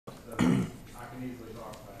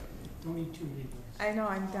Don't eat too many. I know,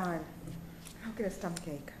 I'm done. I'll get a stomach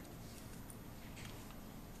ache.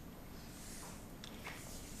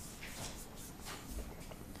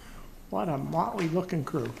 What a motley looking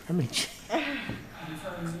crew. I mean,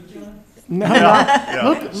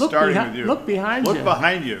 Yeah, look starting behind, with you. look behind you. Look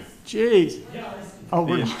behind you, Jeez. Oh,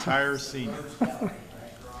 the we're, entire scene.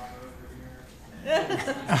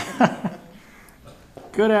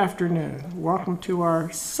 good afternoon. Welcome to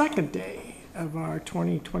our second day of our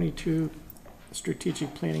 2022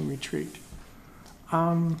 strategic planning retreat.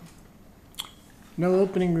 No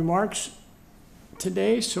opening remarks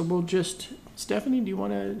today, so we'll just, Stephanie, do you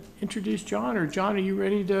want to introduce John? Or John, are you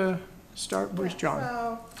ready to start? Where's John?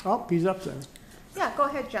 So, Oh, he's up there. yeah, go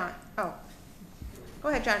ahead, John. Oh, go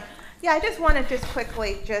ahead, John. Yeah, I just want to just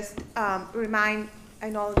quickly remind, I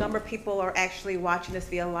know a number of people are actually watching this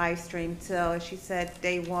via live stream. So as she said,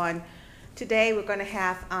 day one. Today we're going to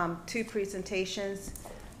have two presentations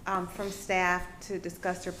from staff to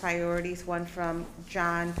discuss their priorities. One from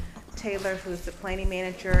John Taylor, who's the planning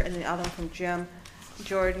manager, and the other one from Jim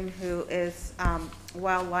Jordan, who is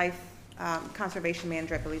wildlife conservation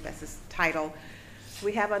manager, I believe that's his title.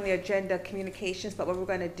 We have on the agenda communications, but what we're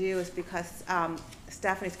going to do is, because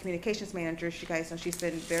Stephanie's communications manager, you guys know she's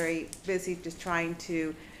been very busy just trying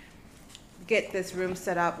to get this room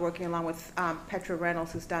set up, working along with Petra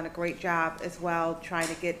Reynolds, who's done a great job as well, trying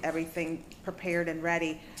to get everything prepared and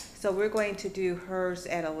ready. So we're going to do hers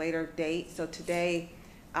at a later date. So today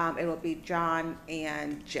it'll be John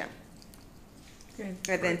and Jim. Good.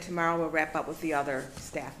 And then tomorrow we'll wrap up with the other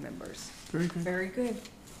staff members. Very good. Very good.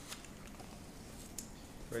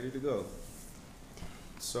 Ready to go.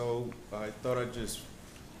 So I thought I'd just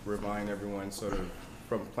remind everyone sort of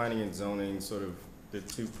from planning and zoning, sort of the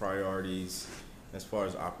two priorities as far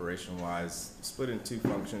as operation wise, split in two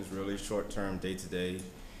functions really, short-term, day-to-day,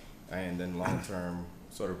 and then long-term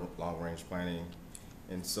sort of long-range planning.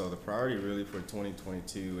 And so the priority really for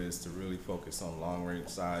 2022 is to really focus on long-range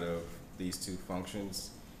side of these two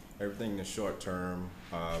functions. Everything in the short term,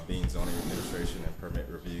 being zoning administration and permit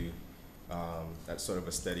review, that's sort of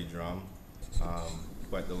a steady drum.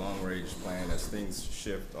 But the long range plan, as things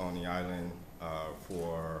shift on the island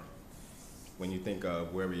for when you think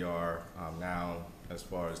of where we are now as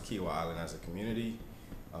far as Kiawah Island as a community,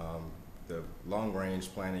 the long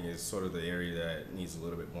range planning is sort of the area that needs a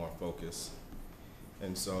little bit more focus.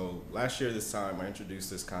 And so last year this time I introduced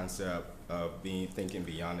this concept of thinking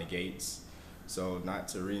beyond the gates. So not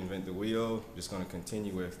to reinvent the wheel, just going to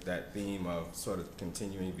continue with that theme of sort of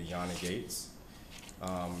continuing beyond the gates.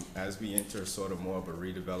 As we enter sort of more of a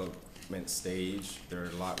redevelopment stage, there are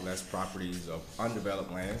a lot less properties of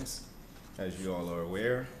undeveloped lands, as you all are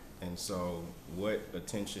aware. And so what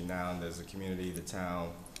attention now does the community, the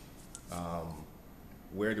town,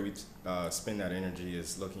 where do we spend that energy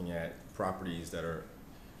is looking at properties that are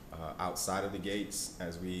outside of the gates,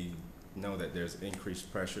 as we know that there's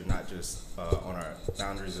increased pressure not just on our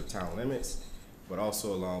boundaries of town limits, but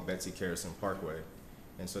also along Betsy Carrison Parkway.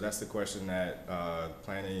 And so that's the question that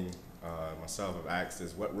planning, myself have asked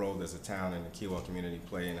is, what role does the town and the Kiawah community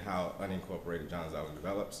play in how unincorporated Johns Island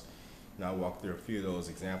develops? And I'll walk through a few of those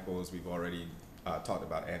examples. We've already talked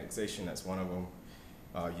about annexation, that's one of them.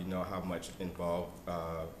 You know how much involved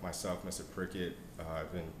myself, Mr. Prickett,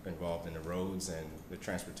 have been involved in the roads and the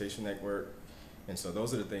transportation network. And so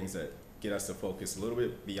those are the things that get us to focus a little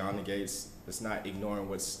bit beyond the gates. It's not ignoring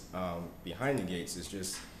what's behind the gates, it's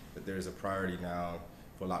just that there's a priority now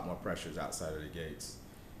for a lot more pressures outside of the gates.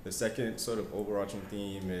 The second sort of overarching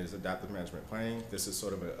theme is adaptive management planning. This is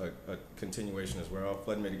sort of a continuation as well.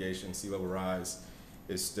 Flood mitigation, sea level rise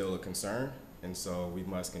is still a concern. And so we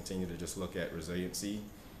must continue to just look at resiliency.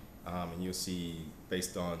 And you'll see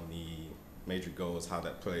based on the major goals how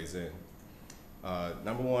that plays in.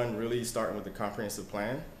 Number one, really starting with the comprehensive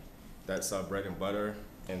plan. That's our bread and butter,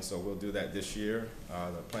 and so we'll do that this year.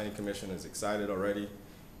 The Planning Commission is excited already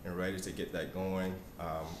and ready to get that going.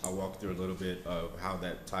 I'll walk through a little bit of how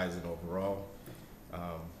that ties in overall.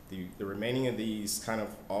 The remaining of these kind of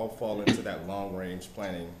all fall into that long-range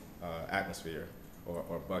planning atmosphere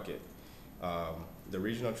or bucket. The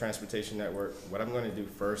Regional Transportation Network, what I'm going to do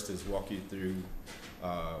first is walk you through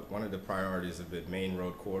one of the priorities of the main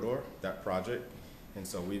road corridor, that project. And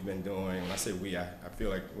so we've been doing, when I say we, I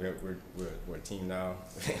feel like we're a team now,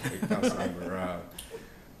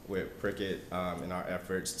 with Prickett in our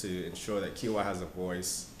efforts to ensure that Kiawah has a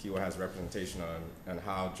voice, Kiawah has representation on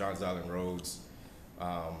how Johns Island roads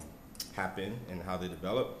happen and how they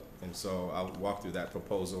develop. And so I'll walk through that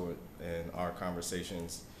proposal and our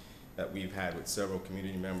conversations that we've had with several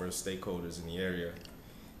community members, stakeholders in the area.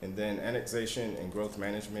 And then annexation and growth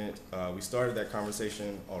management, we started that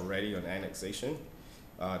conversation already on annexation.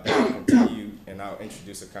 That will continue, and I'll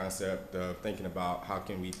introduce a concept of thinking about how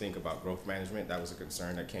can we think about growth management. That was a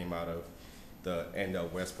concern that came out of the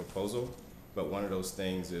NDL West proposal. But one of those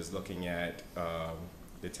things is looking at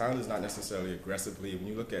the town is not necessarily aggressively, when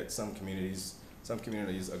you look at some communities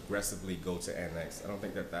aggressively go to annex. I don't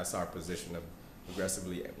think that that's our position of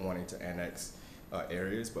aggressively wanting to annex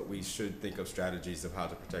areas, but we should think of strategies of how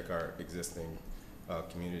to protect our existing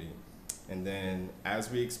community. And then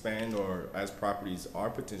as we expand or as properties are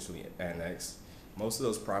potentially annexed, most of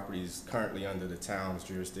those properties currently under the town's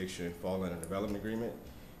jurisdiction fall in a development agreement.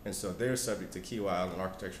 And so they're subject to Kiawah Island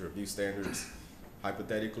architecture review standards.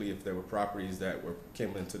 Hypothetically, if there were properties that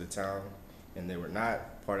came into the town and they were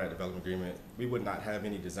not part of that development agreement, we would not have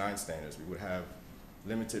any design standards. We would have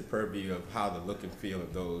limited purview of how the look and feel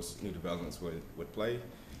of those new developments would play.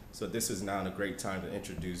 So this is now a great time to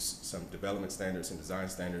introduce some development standards and design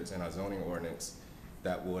standards in our zoning ordinance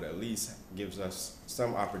that would at least gives us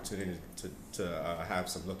some opportunity to have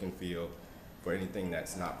some look and feel for anything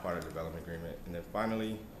that's not part of the development agreement. And then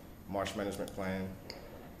finally, marsh management plan.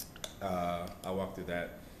 I'll walk through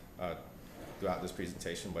that throughout this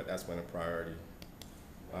presentation, but that's been a priority.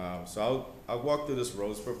 So I'll walk through this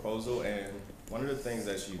roads proposal, and one of the things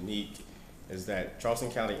that's unique is that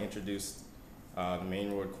Charleston County introduced the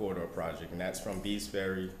Main Road Corridor project, and that's from Bees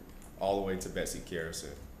Ferry all the way to Betsy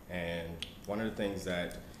Garrison. And one of the things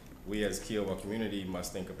that we as Kiawah community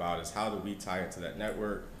must think about is how do we tie into that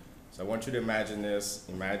network. So I want you to imagine this.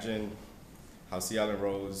 Imagine how Sea Island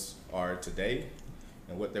roads are today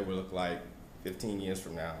and what they will look like 15 years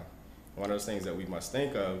from now. One of those things that we must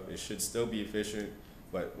think of, it should still be efficient,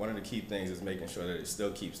 but one of the key things is making sure that it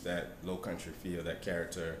still keeps that low country feel, that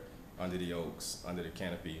character under the oaks, under the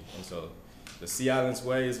canopy. And so the Sea Islands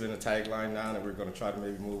Way has been a tagline now that we're going to try to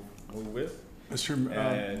maybe move with. Mr. May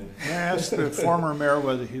I ask the former mayor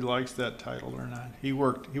whether he likes that title or not? He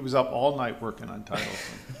was up all night working on titles.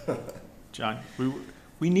 John,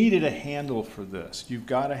 we needed a handle for this. You've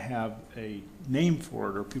got to have a name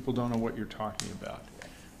for it or people don't know what you're talking about.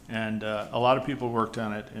 And a lot of people worked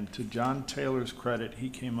on it, and to John Taylor's credit, he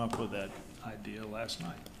came up with that idea last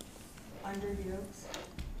night. Under the oaks?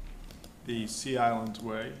 The Sea Islands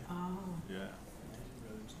Way. Oh. Yeah.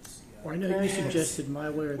 Well, I know you suggested my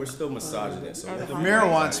way or We're still massaging it. So The mayor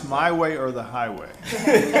wants my way or the highway.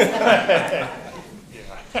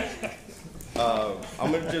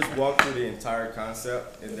 I'm going to just walk through the entire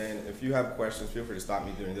concept, and then if you have questions, feel free to stop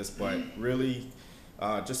me doing this. But really,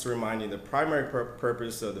 just to remind you, the primary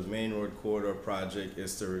purpose of the Main Road Corridor project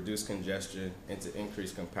is to reduce congestion and to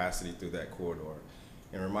increase capacity through that corridor.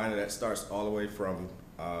 And a reminder that starts all the way from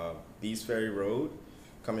Bees Ferry Road,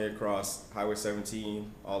 coming across Highway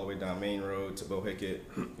 17, all the way down Main Road to Bohicket,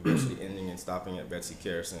 eventually ending and stopping at Betsy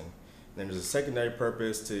Garrison. Then there's a secondary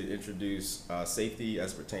purpose to introduce safety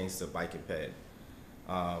as pertains to bike and ped.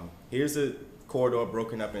 Here's the corridor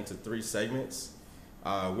broken up into 3 segments.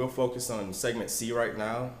 We'll focus on segment C right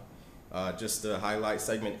now. Just to highlight,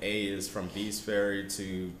 segment A is from Bees Ferry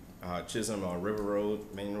to Chisholm on River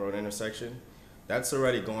Road, Main Road intersection. That's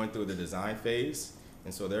already going through the design phase.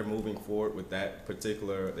 And so they're moving forward with that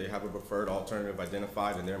particular, they have a preferred alternative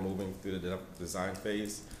identified and they're moving through the design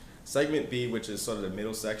phase. Segment B, which is sort of the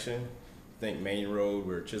middle section, think Main Road,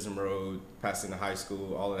 where Chisholm Road, passing the high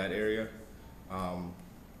school, all of that area.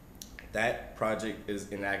 That project is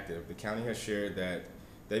inactive. The county has shared that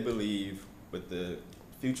they believe with the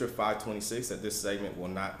future 526 that this segment will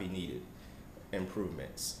not be needed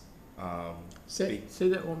improvements. say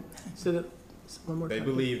that one more They time.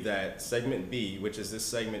 believe that segment B, which is this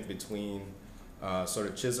segment between sort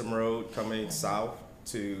of Chisholm Road coming south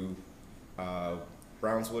to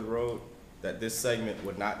Brownswood Road, that this segment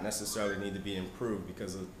would not necessarily need to be improved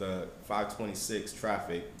because of the 526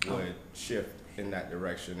 traffic would shift in that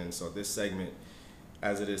direction. And so this segment,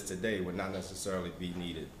 as it is today, would not necessarily be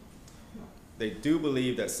needed. They do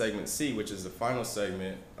believe that segment C, which is the final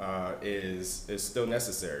segment, is still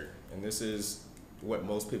necessary. And this is what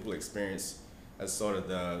most people experience as sort of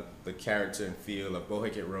the character and feel of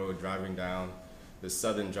Bohicket Road driving down the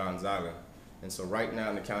southern Johns Island. And so right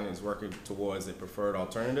now the county is working towards a preferred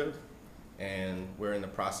alternative, and we're in the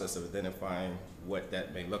process of identifying what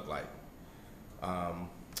that may look like.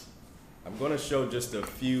 I'm going to show just a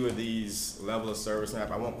few of these level of service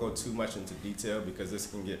map. I won't go too much into detail because this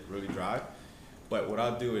can get really dry. But what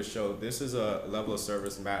I'll do is show, this is a level of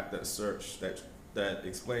service map that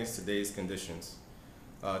explains today's conditions.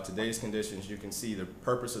 Today's conditions, you can see the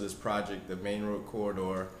purpose of this project, the Main Road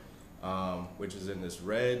Corridor, which is in this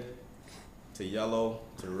red to yellow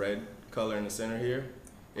to red color in the center here.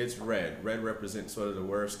 It's red. Red represents sort of the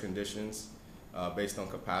worst conditions based on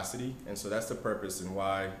capacity. And so that's the purpose and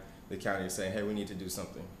why the county is saying, hey, we need to do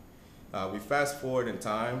something. We fast forward in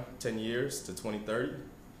time, 10 years to 2030.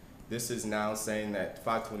 This is now saying that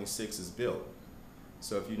 526 is built.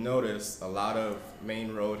 So if you notice, a lot of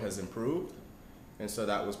Main Road has improved. And so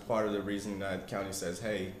that was part of the reason that the county says,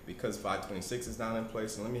 hey, because 526 is now in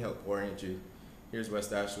place, and let me help orient you. Here's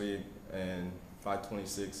West Ashley and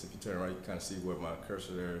 526. If you turn right, you kind of see where my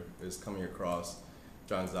cursor there is coming across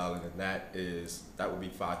Johns Island, and that would be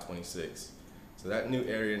 526. So that new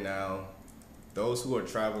area now, those who are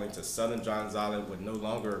traveling to southern Johns Island would no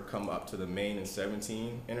longer come up to the Main and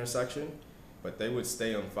 17 intersection, but they would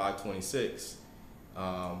stay on 526,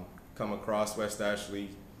 come across West Ashley,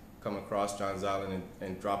 come across Johns Island,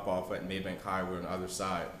 and drop off at Maybank Highway on the other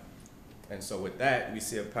side. And so with that, we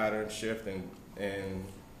see a pattern shift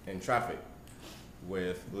in traffic,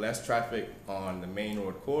 with less traffic on the Main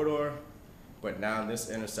Road corridor, but now this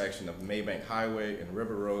intersection of Maybank Highway and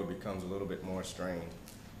River Road becomes a little bit more strained.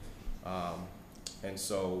 And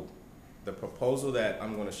so the proposal that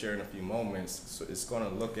I'm going to share in a few moments is going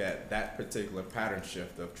to look at that particular pattern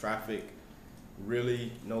shift of traffic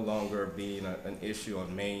really no longer being an issue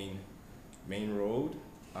on Main Road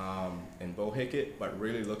and Bohicket, but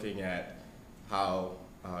really looking at how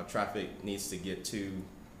traffic needs to get to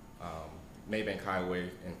Maybank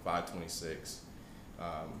Highway and 526.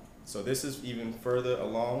 So this is even further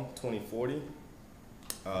along 2040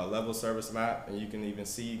 level service map, and you can even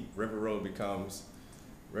see River Road becomes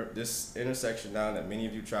this intersection now that many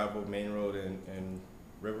of you travel, Main Road and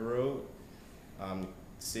River Road.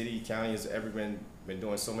 City, county has been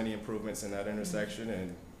doing so many improvements in that intersection,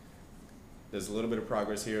 and there's a little bit of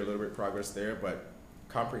progress here, a little bit of progress there, but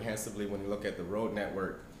comprehensively when you look at the road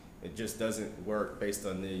network, it just doesn't work based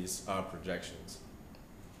on these projections.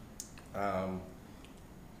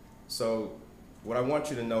 So what I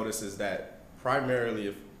want you to notice is that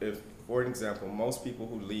primarily if for example, most people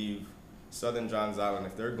who leave southern Johns Island,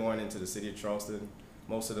 if they're going into the city of Charleston,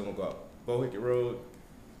 most of them will go up Bohicket Road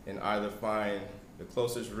and either find the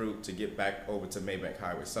closest route to get back over to Maybank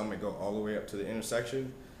Highway. Some may go all the way up to the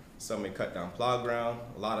intersection, some may cut down plow ground.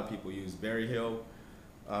 A lot of people use Berry Hill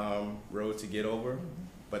Road to get over,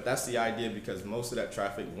 but that's the idea because most of that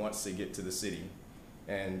traffic wants to get to the city.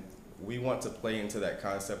 And we want to play into that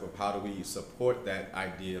concept of how do we support that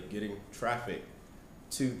idea of getting traffic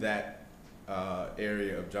to that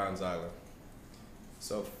area of Johns Island.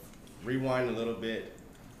 So rewind a little bit.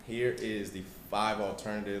 Here is the 5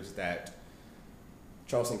 alternatives that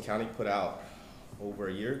Charleston County put out over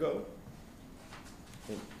a year ago. I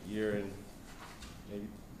think a year and maybe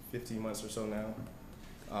 15 months or so now.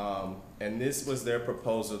 And this was their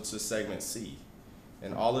proposal to segment C.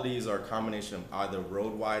 And all of these are a combination of either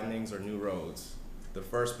road widenings or new roads. The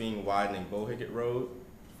first being widening Bohicket Road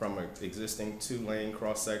from an existing 2-lane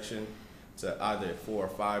cross-section to either a 4 or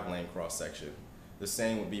 5-lane cross-section. The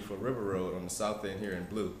same would be for River Road on the south end here in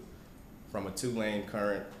blue, from a 2-lane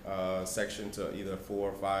current section to either a 4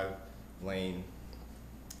 or 5-lane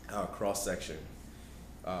cross-section.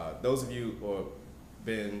 Those of you who have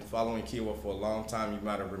been following Kiowa for a long time, you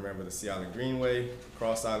might have remembered the Sea Island Greenway,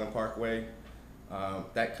 Cross Island Parkway.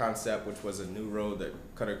 That concept, which was a new road that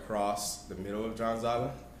cut across the middle of Johns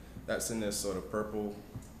Island, that's in this sort of purple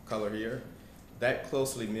color here. That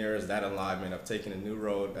closely mirrors that alignment of taking a new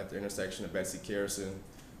road at the intersection of Betsy Kerrison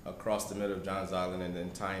across the middle of Johns Island and then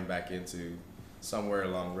tying back into somewhere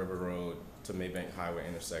along River Road to Maybank Highway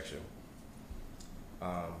intersection.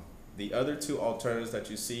 The other 2 alternatives that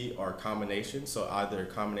you see are combinations, so either a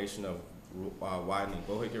combination of widening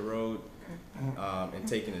Bohicket Road and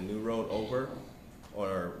taking a new road over,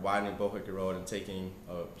 or widening Bohicket Road and taking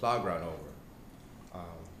a plow ground over.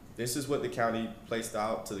 This is what the county placed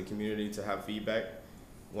out to the community to have feedback.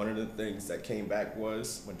 One of the things that came back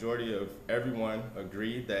was majority of everyone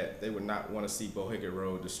agreed that they would not want to see Bohicket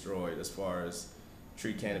Road destroyed as far as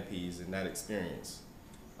tree canopies and that experience.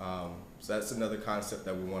 So that's another concept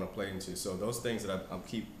that we want to play into. So those things that I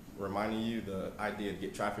keep reminding you, the idea to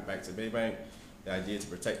get traffic back to Maybank, the idea to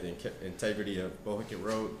protect the integrity of Bohicket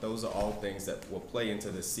Road, those are all things that will play into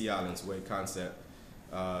the Sea Islands Way concept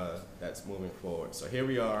that's moving forward. So here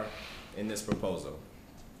we are in this proposal.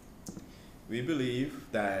 We believe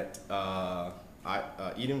that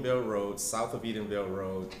Edenville Road, south of Edenville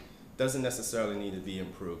Road, doesn't necessarily need to be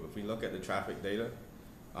improved. If we look at the traffic data,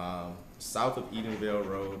 south of Edenville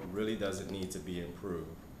Road really doesn't need to be improved.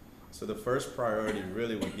 So the first priority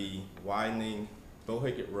really would be widening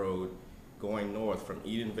Bohicket Road going north from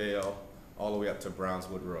Edenville all the way up to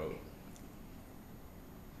Brownswood Road.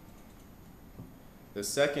 The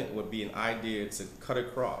second would be an idea to cut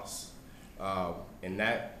across. And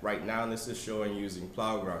that, right now, this is showing using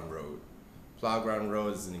Plowground Road. Plowground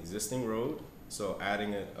Road is an existing road, so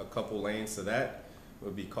adding a couple lanes to that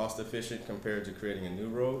would be cost efficient compared to creating a new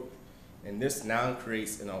road. And this now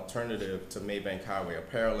creates an alternative to Maybank Highway, a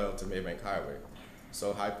parallel to Maybank Highway.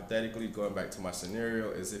 So hypothetically, going back to my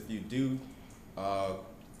scenario, is if you do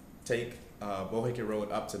take Bohicket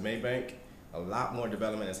Road up to Maybank, a lot more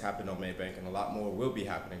development has happened on Maybank, and a lot more will be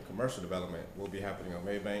happening. Commercial development will be happening on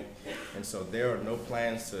Maybank. And so there are no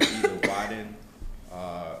plans to either widen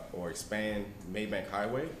or expand Maybank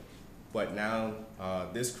Highway. But now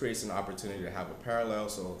this creates an opportunity to have a parallel,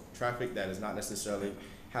 so traffic that is not necessarily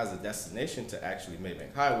has a destination to actually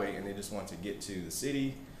Maybank Highway and they just want to get to the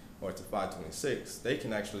city or to 526, they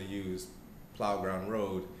can actually use Plowground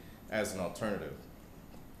Road as an alternative.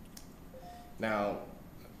 Now,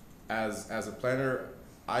 as a planner,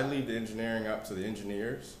 I leave the engineering up to the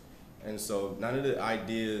engineers, and so none of the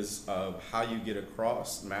ideas of how you get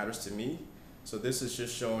across matters to me. So this is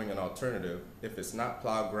just showing an alternative. If it's not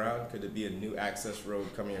plowed ground, could it be a new access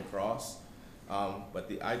road coming across? But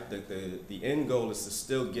the end goal is to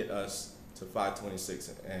still get us to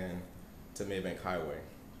 526 and to Maybank Highway.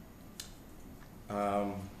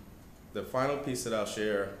 The final piece that I'll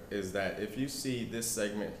share is that if you see this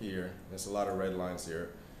segment here, there's a lot of red lines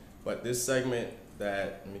here, but this segment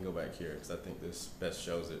that, let me go back here because I think this best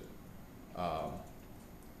shows it.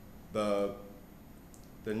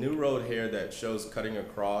 The new road here that shows cutting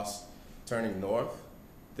across, turning north,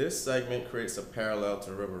 this segment creates a parallel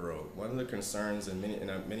to River Road. One of the concerns in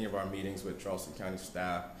many of our meetings with Charleston County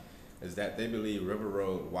staff is that they believe River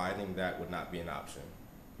Road, widening that would not be an option.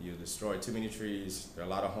 You destroy too many trees, there are a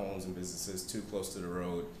lot of homes and businesses too close to the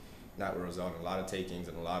road, that would result in a lot of takings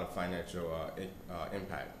and a lot of financial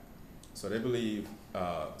impact. So they believe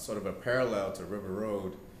sort of a parallel to River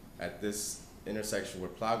Road at this intersection where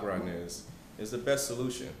Plowground is the best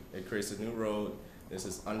solution. It creates a new road, this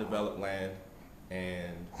is undeveloped land,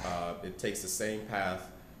 and it takes the same path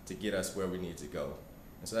to get us where we need to go.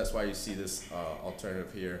 And so that's why you see this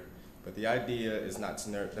alternative here. But the idea is not to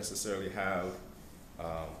necessarily have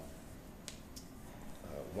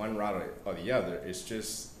one route or the other. It's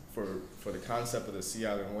just for the concept of the Sea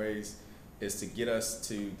Island Ways is to get us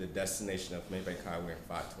to the destination of Maybank Highway and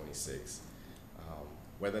 526.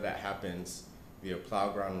 Whether that happens via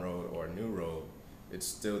Plowground Road or a new road, it's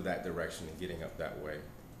still that direction and getting up that way.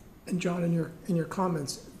 And John, in your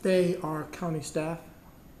comments, they are county staff?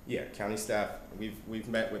 Yeah, county staff. We've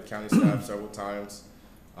met with county staff several times,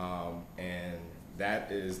 and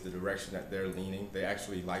that is the direction that they're leaning. They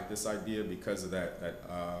actually like this idea because of that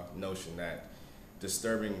notion that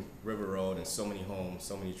disturbing River Road and so many homes,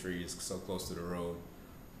 so many trees so close to the road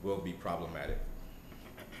will be problematic.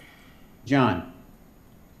 John,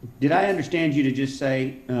 did I understand you to just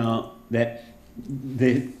say that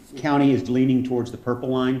the county is leaning towards the purple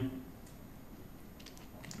line?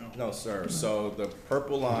 No, sir. So the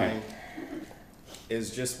purple line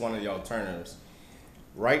is just one of the alternatives.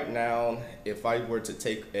 Right now, if I were to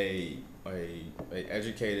take a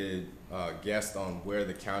educated guess on where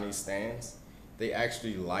the county stands, they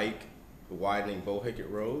actually like widening Bohicket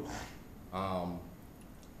Road,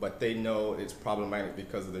 but they know it's problematic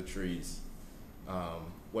because of the trees.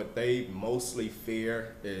 What they mostly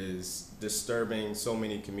fear is disturbing so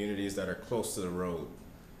many communities that are close to the road.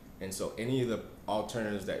 And so any of the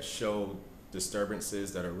alternatives that show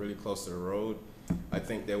disturbances that are really close to the road, I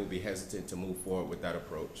think they will be hesitant to move forward with that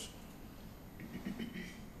approach.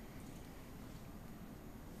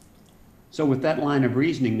 So with that line of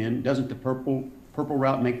reasoning then, doesn't the purple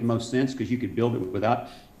route make the most sense because you could build it without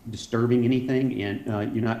disturbing anything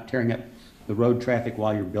and you're not tearing up the road traffic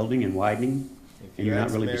while you're building and widening? And you're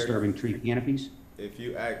not really disturbing tree canopies? If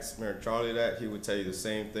you ask Mayor Charlie that, he would tell you the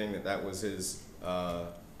same thing, that was his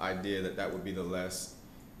idea, that would be the less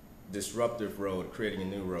disruptive road, creating a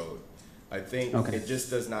new road. I think it just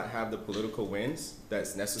does not have the political winds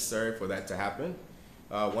that's necessary for that to happen.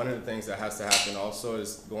 One of the things that has to happen also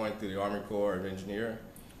is going through the Army Corps of Engineers,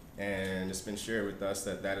 and it's been shared with us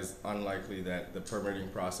that that is unlikely that the permitting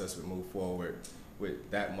process would move forward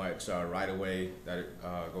with that much right-of-way that it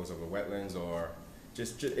goes over wetlands, or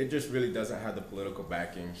it just really doesn't have the political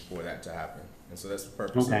backing for that to happen. And so that's the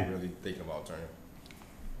purpose of really thinking of alternative.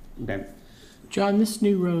 Okay. John, this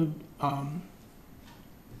new road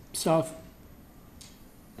south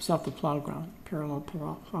of Plowground, parallel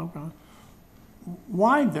Plowground,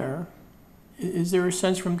 why there? Is there a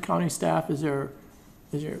sense from county staff? Is there?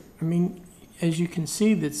 I mean, as you can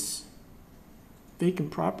see, that's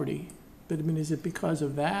vacant property. But I mean, is it because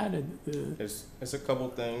of that? It's a couple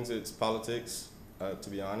things. It's politics. to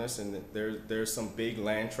be honest, and there's some big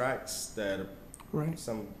land tracts that Right.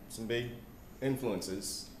 some big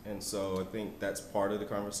influences, and so I think that's part of the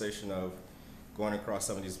conversation of going across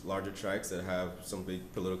some of these larger tracts that have some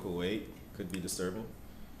big political weight could be disturbing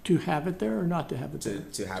To have it there or not to have it there?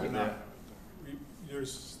 to have it there,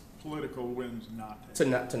 There's political winds not. to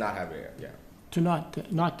not have it there. Yeah, To not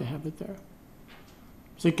to have it there.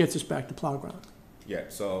 So it gets us back to plow ground. yeah.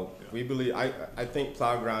 So we believe I think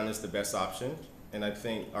plow ground is the best option, and I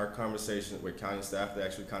think our conversation with county staff to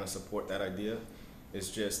actually kind of support that idea is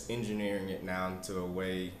just engineering it now into a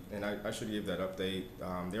way, and I should give that update.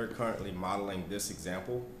 They're currently modeling this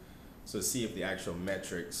example, so to see if the actual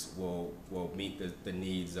metrics will meet the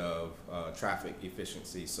needs of traffic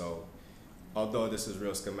efficiency. So although this is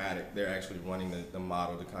real schematic, they're actually running the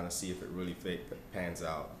model to kind of see if it really pans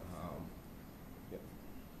out.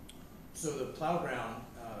 So the plow ground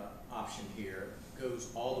option here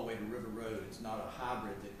goes all the way to River Road. It's not a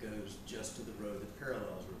hybrid that goes just to the road that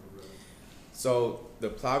parallels River Road. So the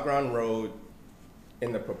plow ground road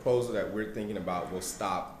in the proposal that we're thinking about will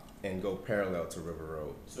stop and go parallel to River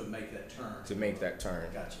Road So make that turn. to make that turn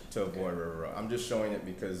Gotcha. to avoid River Road. I'm just showing it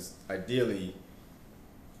because ideally,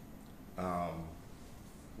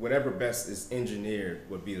 whatever best is engineered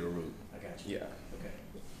would be the route. I got you. Yeah. Okay.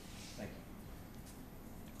 Thank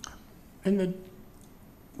you. And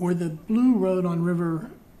where the blue road on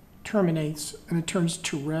River terminates and it turns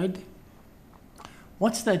to red,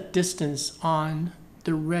 what's that distance on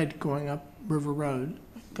the red going up River Road?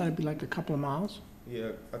 Gotta be like a couple of miles?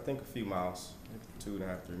 Yeah, I think a few miles, maybe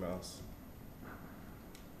 2.5, 3 miles.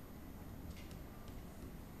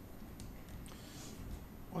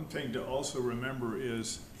 One thing to also remember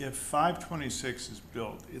is if 526 is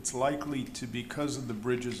built, it's likely to, because of the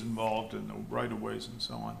bridges involved and the right-of-ways and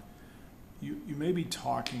so on, you may be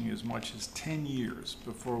talking as much as 10 years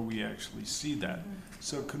before we actually see that.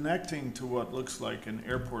 So connecting to what looks like an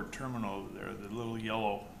airport terminal over there, the little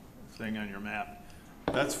yellow thing on your map,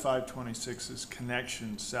 that's 526's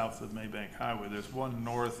connection south of Maybank Highway. There's one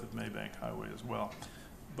north of Maybank Highway as well.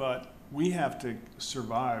 But we have to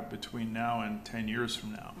survive between now and 10 years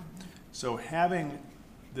from now. So having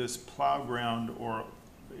this plow ground or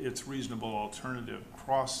its reasonable alternative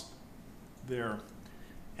cross there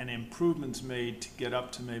and improvements made to get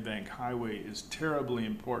up to Maybank Highway is terribly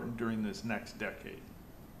important during this next decade.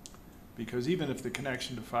 Because even if the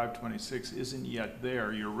connection to 526 isn't yet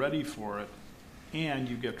there, you're ready for it, and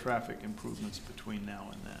you get traffic improvements between now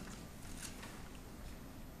and then.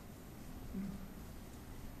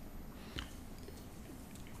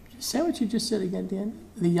 Say what you just said again, Dan.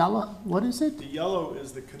 The yellow, what is it? The yellow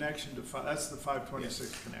is the connection to, that's the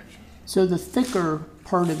 526 connection. So the thicker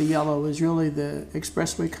part of the yellow is really the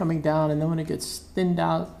expressway coming down, and then when it gets thinned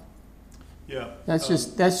out, Yeah. that's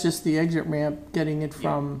just the exit ramp getting it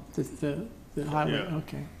from the highway. Yeah.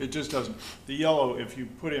 Okay. It just doesn't, the yellow, if you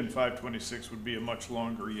put in 526, would be a much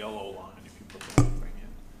longer yellow line if you put the whole thing in.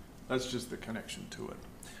 That's just the connection to it.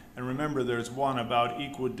 And remember, there's one about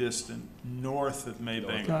equidistant north of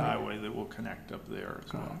Maybank Got it. Highway that will connect up there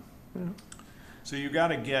as Got well. it. Yeah. So you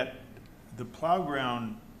gotta get, the plow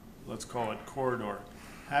ground, let's call it corridor,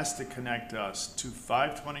 has to connect us to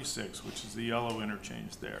 526, which is the yellow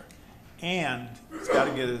interchange there. And it's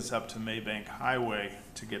gotta get us up to Maybank Highway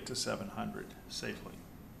to get to 700 safely.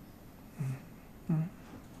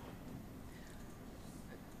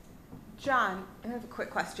 John, I have a quick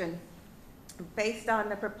question. Based on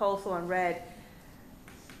the proposal in red,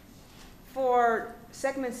 for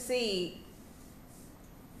segment C,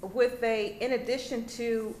 would they, in addition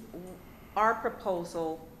to our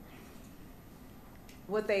proposal,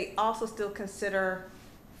 would they also still consider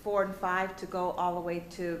 4 and 5 to go all the way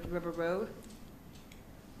to River Road?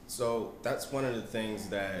 So that's one of the things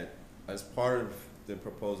that, as part of the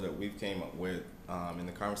proposal that we've came up with in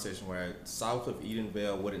the conversation, where south of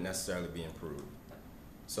Edenvale wouldn't necessarily be improved.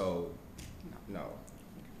 So, no.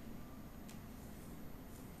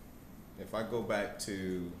 If I go back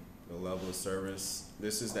to the level of service,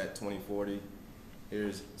 this is that 2040.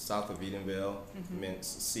 Here's south of Edenvale. I mean,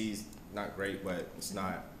 C's not great, but it's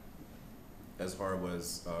not as horrible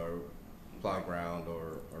as Plow Ground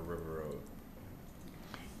or River Road.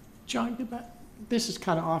 John, this is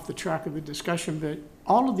kind of off the track of the discussion, but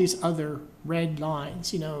all of these other red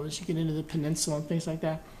lines, as you get into the peninsula and things like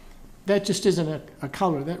that, that just isn't a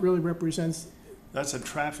color. That really represents, That's a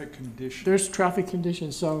traffic condition. there's traffic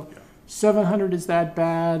conditions. So Yeah. 700 is that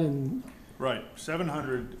bad, and Right,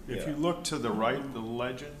 700, if you Yeah. look to the right, the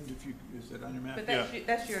legend, is that on your map? But Yeah.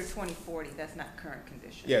 that's your 2040, that's not current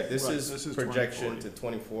condition. Yeah, this Right, is this is projection 2040. to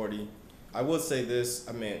 2040. I will say this,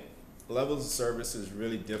 I mean, levels of service is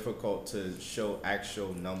really difficult to show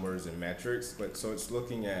actual numbers and metrics, but so it's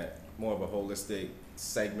looking at more of a holistic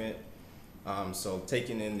segment. So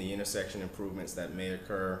taking in the intersection improvements that may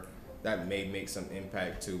occur, that may make some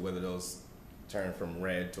impact to whether those turn from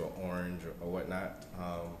red to orange or whatnot.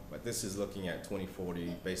 But this is looking at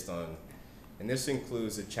 2040 based on, and this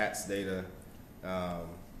includes the CHATS data,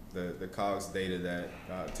 the COGS data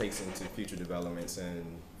that takes into future developments and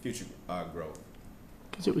future growth.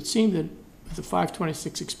 Because it would seem that with the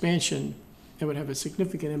 526 expansion, it would have a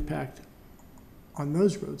significant impact on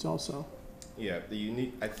those roads also. Yeah,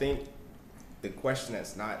 I think the question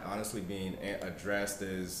that's not honestly being addressed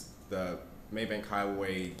is the Maybank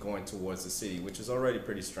Highway going towards the city, which is already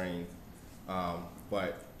pretty strained.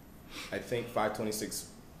 But I think 526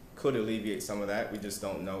 could alleviate some of that. We just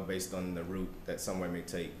don't know based on the route that someone may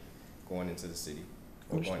take going into the city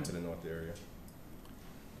or going to the north area.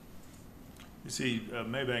 You see,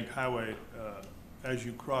 Maybank Highway, as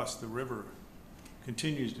you cross the river,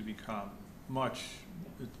 continues to become much,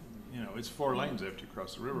 it's 4 lanes after you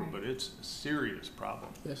cross the river, but it's a serious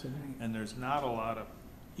problem. Yes, indeed. And there's not a lot of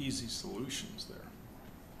easy solutions there.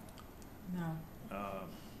 No.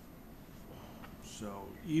 So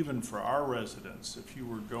even for our residents, if you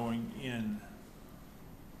were going in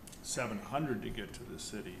 700 to get to the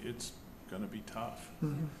city, it's gonna be tough.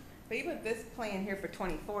 Mm-hmm. But even this plan here for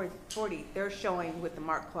 2040, they're showing with the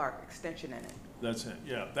Mark Clark extension in it. That's it,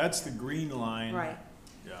 yeah, that's the green line. Right.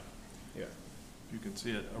 Yeah, Yeah. you can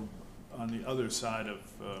see it on the other side of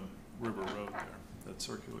River Road there. That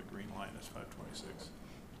circular green line is 526.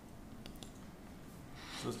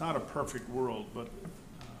 So it's not a perfect world, but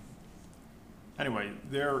anyway,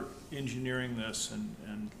 they're engineering this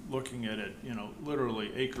and looking at it,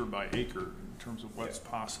 literally acre by acre in terms of what's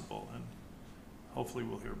possible. And hopefully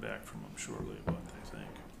we'll hear back from them shortly what they think.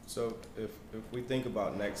 So if we think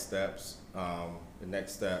about next steps, the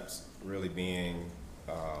next steps really being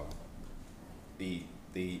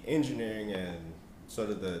the engineering and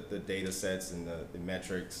sort of the data sets and the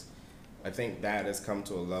metrics, I think that has come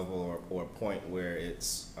to a level or a point where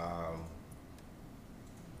it's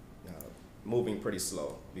moving pretty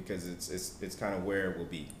slow because it's kind of where it will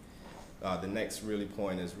be. The next really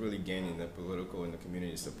point is really gaining the political and the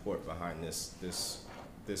community support behind this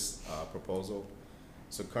proposal.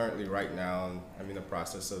 So currently, right now, I'm in the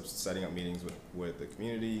process of setting up meetings with the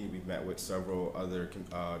community. We've met with several other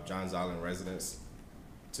Johns Island residents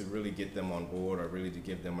to really get them on board or really to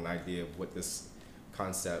give them an idea of what this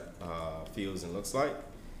concept feels and looks like.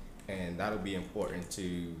 And that'll be important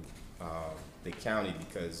to the county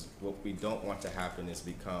because what we don't want to happen is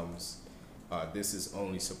becomes this is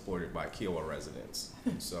only supported by Kiowa residents.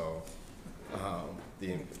 So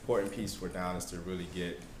the important piece for down is to really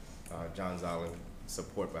get Johns Island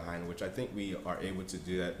support behind it, which I think we are able to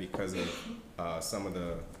do that because of some of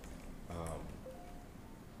the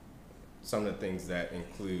things that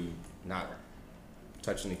include not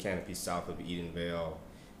touching the canopy south of Edenvale,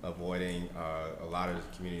 avoiding a lot of the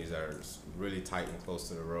communities that are really tight and close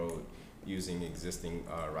to the road, using existing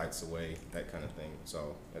rights of way, that kind of thing.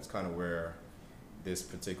 So that's kind of where this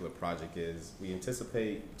particular project is. We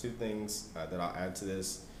anticipate 2 things that I'll add to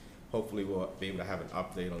this. Hopefully we'll be able to have an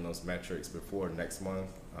update on those metrics before next month.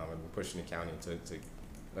 And we're pushing the county to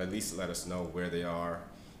at least let us know where they are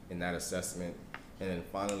in that assessment. And then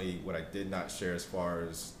finally, what I did not share as far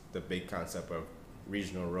as the big concept of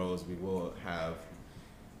regional roads, we will have,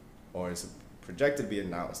 or it's projected to be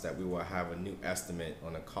announced that we will have a new estimate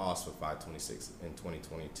on the cost for 526 in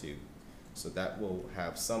 2022. So that will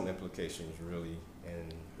have some implications really,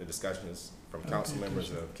 and the discussions from council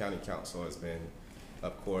members of county council has been,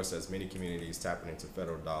 of course, as many communities tapping into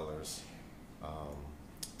federal dollars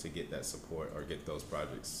to get that support or get those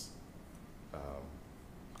projects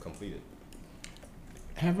completed.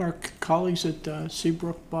 Have our colleagues at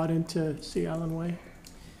Seabrook bought into Sea Island Way?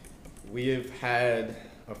 We have had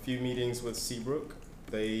a few meetings with Seabrook.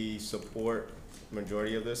 They support the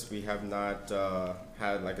majority of this. We have not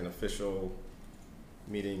had like an official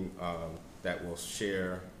meeting that will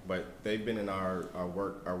share, but they've been in our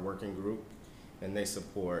working group, and they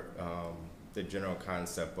support the general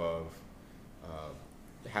concept of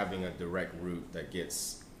having a direct route that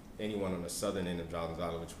gets anyone on the southern end of Johns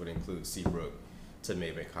Island, which would include Seabrook, to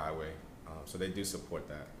Maybank Highway. So they do support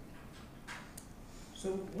that. So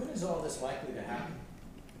when is all this likely to happen?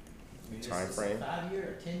 I mean, Time is frame? this a 5-year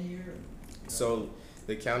or 10-year? So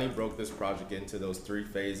the county broke this project into those 3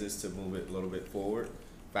 phases to move it a little bit forward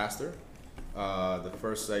faster. The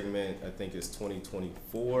first segment, I think, is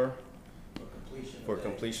 2024 for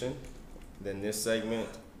completion. Then this segment,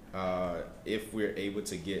 if we're able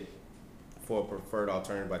to get for a preferred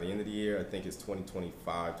alternative by the end of the year, I think it's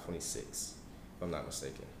 2025, 26, if I'm not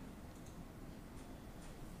mistaken.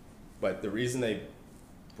 But the reason they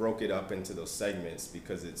broke it up into those segments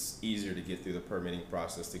because it's easier to get through the permitting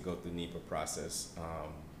process, to go through NEPA process.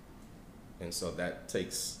 And so that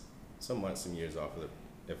takes some months, some years off of it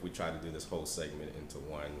if we try to do this whole segment into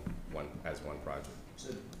one project.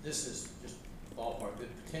 So this is just ballpark,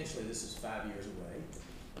 but potentially this is 5 years away.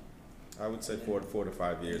 I would say 4 to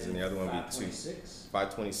 5 years, and the other one would be 526.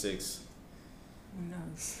 526.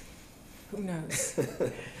 Who knows?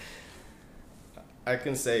 I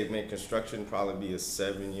can say, man, construction probably be a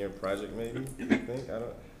 7-year project, maybe. I think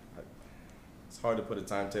it's hard to put a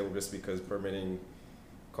timetable just because permitting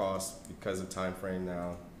costs, because of time frame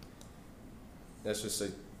now. Let's just say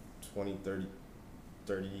 2030,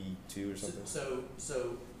 32 or something.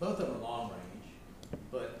 So both of them are long range,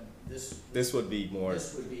 but This would be more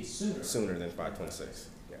this would be sooner. sooner than 526.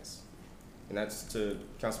 Yes, and that's to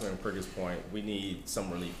Councilman Purga's point. We need some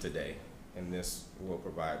relief today, and this will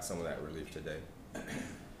provide some of that relief today.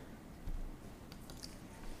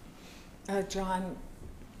 John,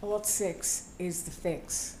 Alt 6 is the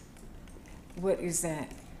fix. What is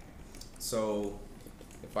that? So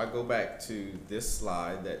if I go back to this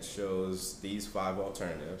slide that shows these 5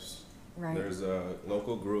 alternatives, Right. there's a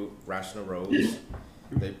local group, Rational Roads.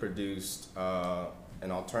 They produced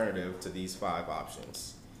an alternative to these 5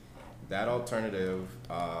 options. That alternative,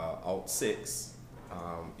 Alt 6,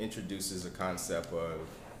 introduces a concept of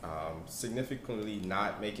significantly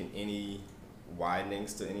not making any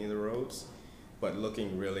widenings to any of the roads, but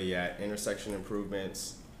looking really at intersection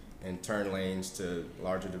improvements and turn lanes to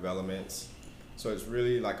larger developments. So it's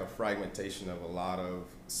really like a fragmentation of a lot of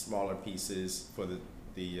smaller pieces for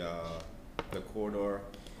the corridor.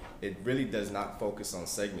 It really does not focus on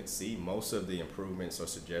segment C. Most of the improvements or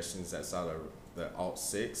suggestions that's out of the Alt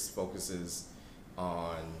 6 focuses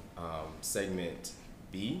on segment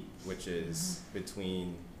B, which is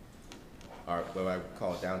between our, what I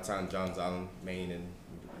call downtown Johns Island, Main and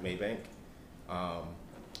Maybank,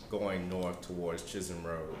 going north towards Chisholm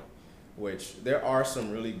Road, which there are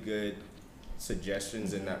some really good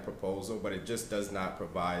suggestions in that proposal, but it just does not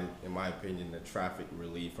provide, in my opinion, the traffic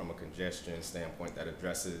relief from a congestion standpoint that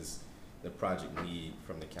addresses the project need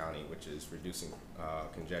from the county, which is reducing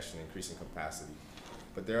congestion, increasing capacity.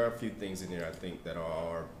 But there are a few things in there I think that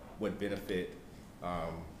would benefit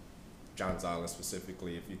Johns Island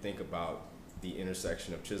specifically. If you think about the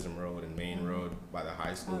intersection of Chisholm Road and Main Road by the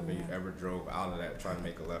high school, if you ever drove out of that trying to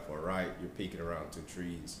make a left or right, you're peeking around 2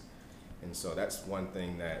 trees. And so that's one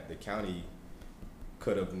thing that the county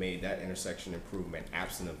could have made that intersection improvement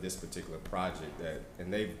absent of this particular project,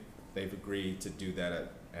 and they've agreed to do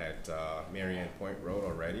that at Marianne Point Road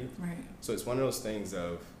already. Right. So it's one of those things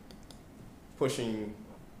of pushing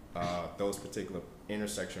those particular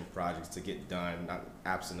intersection projects to get done, not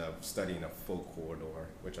absent of studying a full corridor,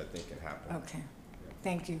 which I think can happen. Okay.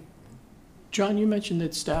 Thank you. John, you mentioned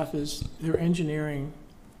that staff they're engineering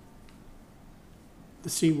the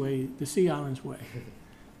Sea Islands Way.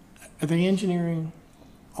 Are they engineering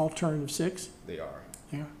alternative 6? They are.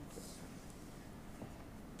 Yeah.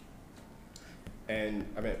 And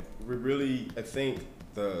I mean, we really, I think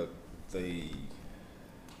the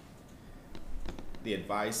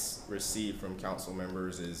advice received from council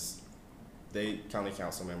members is county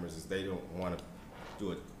council members is they don't want to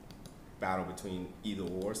do a battle between either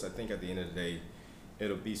or. So I think at the end of the day,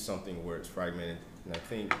 it'll be something where it's fragmented. And I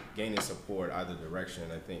think gaining support either direction,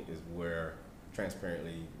 I think, is where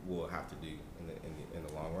transparently we'll have to do in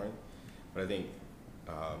the long run. But I think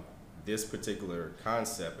this particular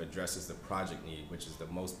concept addresses the project need, which is the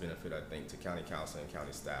most benefit, I think, to county council and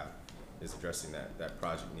county staff, is addressing that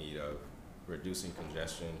project need of reducing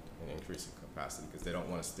congestion and increasing capacity, because they don't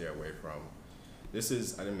want to stay away from, this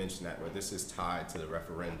is, I didn't mention that, but this is tied to the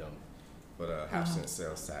referendum for the half-cent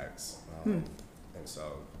sales tax. And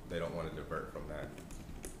so they don't want to divert from that.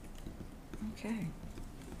 Okay.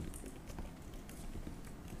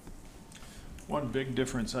 One big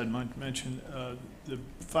difference I'd mention, the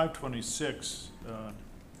 526,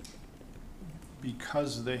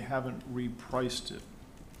 because they haven't repriced it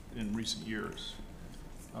in recent years,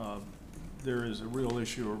 there is a real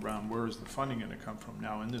issue around where is the funding going to come from.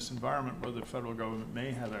 Now, in this environment where the federal government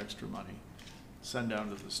may have extra money, send down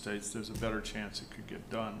to the states, there's a better chance it could get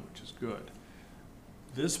done, which is good.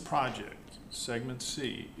 This project, segment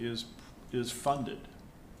C, is funded.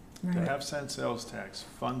 Right. The half-cent sales tax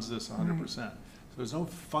funds this 100%. So there's no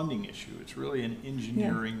funding issue. It's really an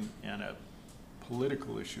engineering and a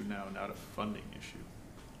political issue now, not a funding issue,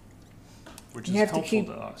 which is helpful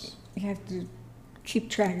to us. You have to keep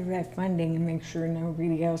track of that funding and make sure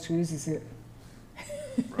nobody else uses it.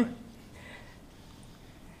 Right.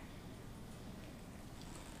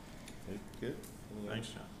 Good? Thanks,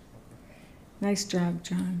 John. Nice job,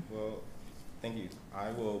 John. Well, thank you.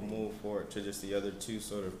 I will move forward to just the other two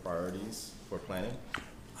sort of priorities for planning.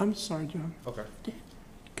 I'm sorry, John. Okay.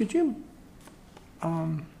 Could you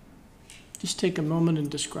just take a moment and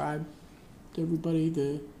describe to everybody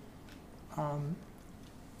the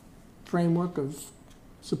framework of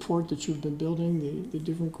support that you've been building, the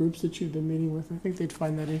different groups that you've been meeting with? I think they'd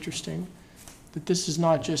find that interesting, that this is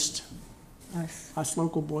not just us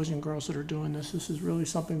local boys and girls that are doing this. This is really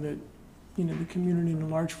something that, you know, the community in a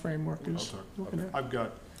large framework is looking at. I've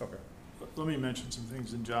got, Okay. let me mention some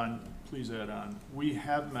things, and John, please add on. We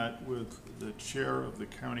have met with the chair of the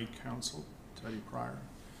county council, Teddy Pryor.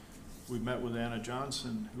 We've met with Anna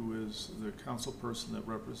Johnson, who is the council person that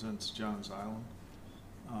represents Johns Island.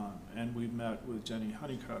 And we've met with Jenny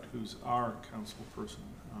Honeycutt, who's our council person,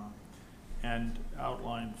 and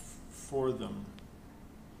outlined for them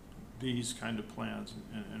these kind of plans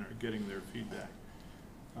and are getting their feedback.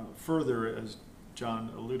 Further, as John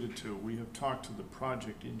alluded to, we have talked to the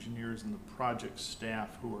project engineers and the project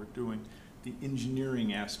staff who are doing the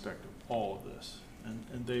engineering aspect of all of this.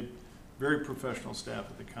 And they, very professional staff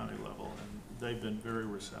at the county level, and they've been very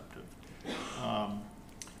receptive.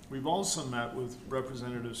 We've also met with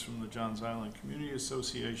representatives from the Johns Island Community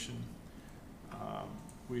Association.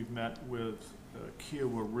 We've met with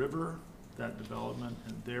Kiowa River, that development,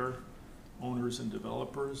 and their owners and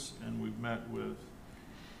developers, and we've met with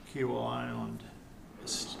Kiowa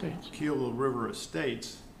River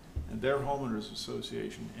Estates and their homeowners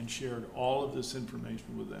association, and shared all of this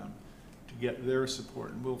information with them to get their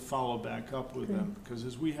support. And we'll follow back up with them, because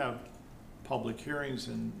as we have public hearings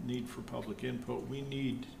and need for public input, we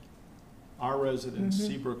need our residents,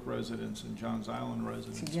 Seabrook residents and Johns Island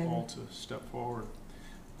residents all to step forward.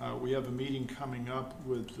 We have a meeting coming up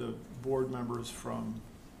with the board members from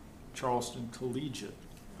Charleston Collegiate.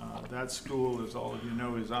 That school, as all of you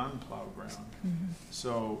know, is on plow ground.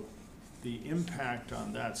 So the impact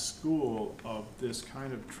on that school of this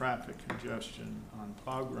kind of traffic congestion on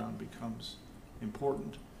plow ground becomes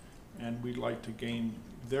important, and we'd like to gain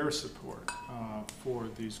their support for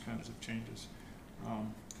these kinds of changes.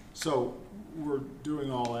 So we're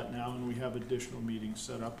doing all that now, and we have additional meetings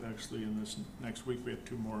set up. Actually, in this next week, we have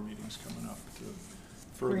 2 more meetings coming up to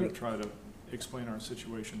further try to explain our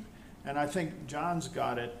situation. And I think John's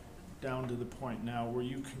got it down to the point now where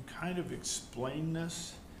you can kind of explain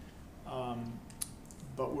this,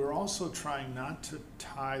 but we're also trying not to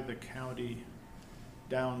tie the county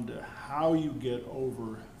down to how you get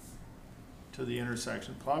over to the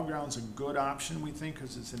intersection. Plow ground's a good option, we think,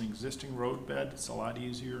 because it's an existing road bed. It's a lot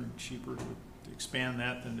easier and cheaper to expand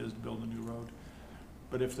that than it is to build a new road.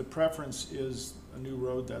 But if the preference is a new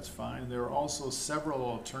road, that's fine. There are also several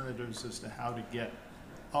alternatives as to how to get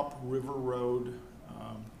up River Road.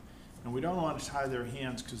 And we don't want to tie their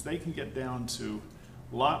hands, because they can get down to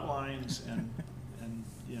lot lines and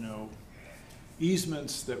you know,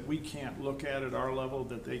 easements that we can't look at our level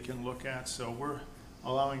that they can look at. So we're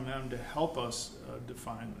allowing them to help us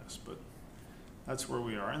define this, but that's where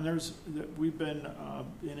we are. And we've been,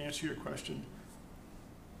 in answer to your question,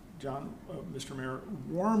 John, Mr. Mayor,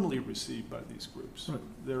 warmly received by these groups. Right.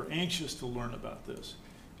 They're anxious to learn about this,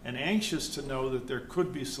 and anxious to know that there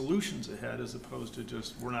could be solutions ahead, as opposed to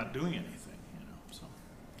just, we're not doing anything, you know, so.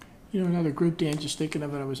 You know, another group, Dan, just thinking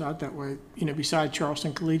of it, I was out that way, you know, beside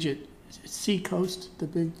Charleston Collegiate, Seacoast, the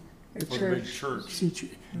big For the big church.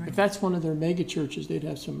 If that's one of their mega churches, they'd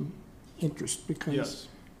have some interest, because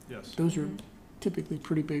Yes, those are typically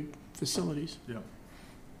pretty big facilities. yeah.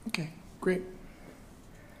 Okay, great.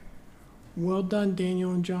 Well done,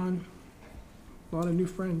 Daniel and John. A lot of new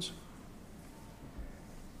friends.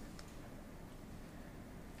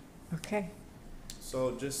 Okay.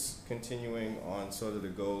 So just continuing on sort of the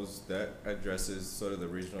goals, that addresses sort of the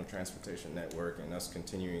regional transportation network and us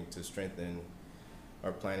continuing to strengthen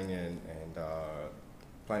our planning and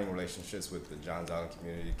planning relationships with the Johns Island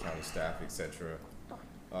community, county staff, etc.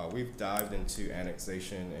 We've dived into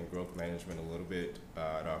annexation and growth management a little bit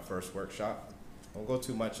at our first workshop. I won't go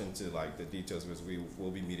too much into like the details, because we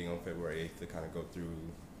will be meeting on February 8th to kind of go through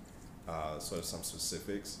sort of some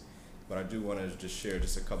specifics. But I do want to just share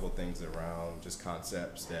just a couple of things around just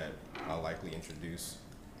concepts that I'll likely introduce.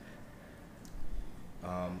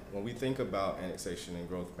 When we think about annexation and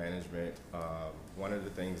growth management, one of the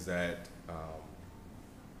things that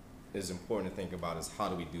is important to think about is how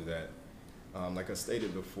do we do that? Like I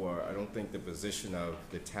stated before, I don't think the position of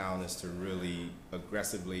the town is to really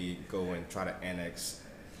aggressively go and try to annex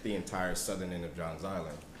the entire southern end of Johns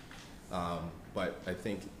Island. But I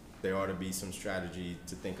think there ought to be some strategy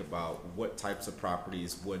to think about what types of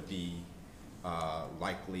properties would be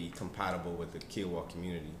likely compatible with the Kiowa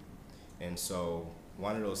community. And so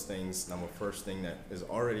one of those things, first thing that is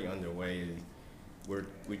already underway,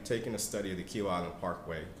 we've taken a study of the Kiowa Island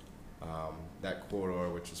Parkway, that corridor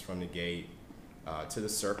which is from the gate to the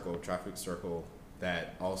circle, traffic circle,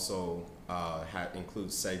 that also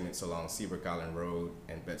includes segments along Seabrook Island Road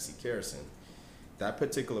and Betsy Carson. That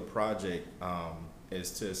particular project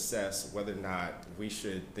is to assess whether or not we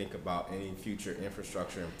should think about any future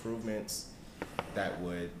infrastructure improvements that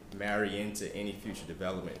would marry into any future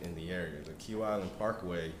development in the area. The Kiowa Island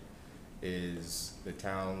Parkway is the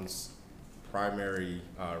town's primary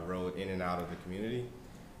road in and out of the community.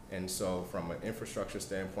 And so from an infrastructure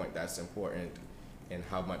standpoint, that's important in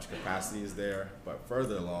how much capacity is there. But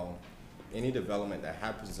further along, any development that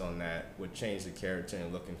happens on that would change the character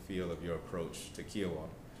and look and feel of your approach to Kiowa.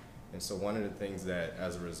 And so one of the things that,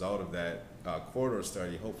 as a result of that corridor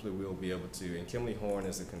study, hopefully we'll be able to, and Kimberly Horn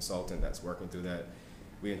is a consultant that's working through that.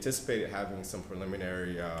 We anticipated having some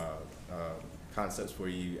preliminary concepts for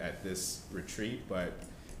you at this retreat, but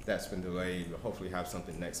that's been delayed. We'll hopefully have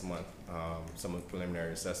something next month, some of the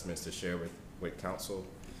preliminary assessments to share with council.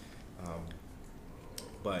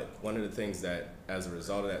 But one of the things that, as a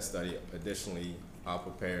result of that study, additionally,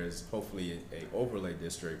 prepares hopefully a overlay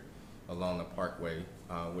district along the parkway,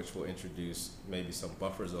 which will introduce maybe some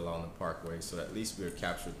buffers along the parkway, so that at least we've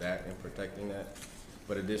captured that and protecting that.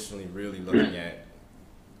 But additionally, really looking at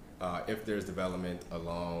if there's development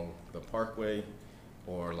along the parkway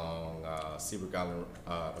or along Seabrook Island,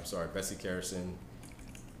 Betsy Carson,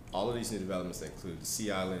 all of these new developments that include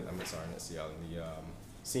Sea Island, not Sea Island, the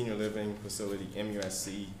senior living facility,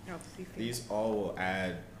 MUSC, these all will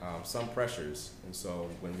add some pressures. And so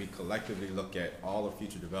when we collectively look at all the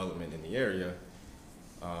future development in the area,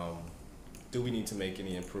 do we need to make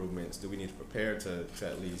any improvements? Do we need to prepare to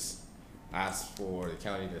at least ask for the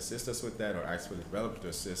county to assist us with that, or ask for the developer to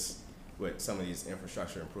assist with some of these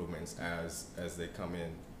infrastructure improvements as they come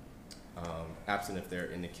in, absent if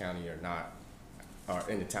they're in the county or not, or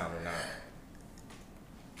in the town or not.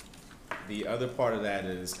 The other part of that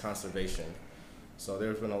is conservation. So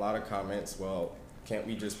there's been a lot of comments, well, can't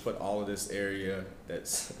we just put all of this area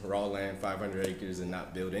that's raw land, 500 acres, and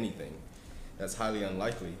not build anything? That's highly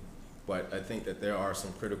unlikely, but I think that there are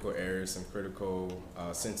some critical areas, some critical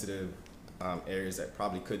sensitive areas that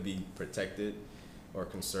probably could be protected or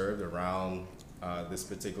conserved around this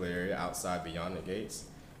particular area outside beyond the gates.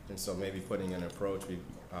 And so maybe putting an approach,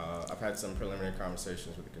 I've had some preliminary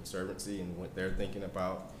conversations with the Conservancy and what they're thinking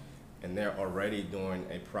about. And they're already doing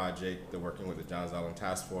a project, they're working with the Johns Island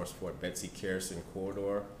Task Force for Betsy Carson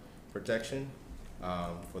corridor protection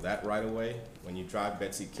for that right of way. When you drive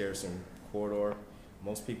Betsy Carson corridor,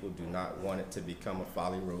 most people do not want it to become a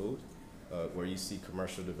folly road where you see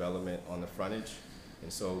commercial development on the frontage.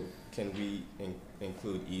 And so can we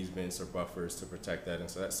include easements or buffers to protect that? And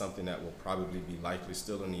so that's something that will probably be likely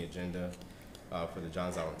still on the agenda for the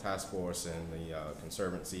Johns Island Task Force and the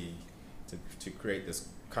Conservancy to create this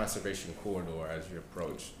conservation corridor as you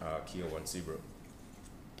approach Kiowa and Seabrook.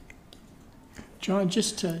 John,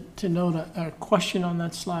 just to note a question on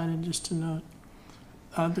that slide, and just to note,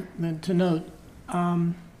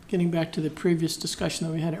 getting back to the previous discussion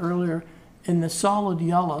that we had earlier, in the solid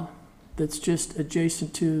yellow that's just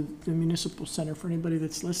adjacent to the municipal center, for anybody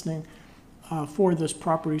that's listening, 4 of those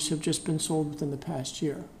properties have just been sold within the past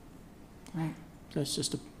year. Right. That's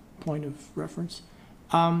just a point of reference.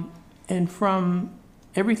 And from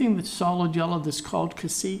everything that's solid yellow that's called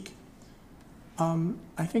Cacique,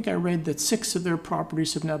 I think I read that 6 of their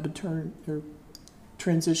properties have now been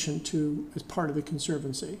transitioned to as part of the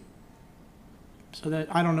Conservancy. So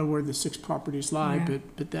that, I don't know where the 6 properties lie, Yeah.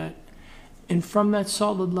 but that, and from that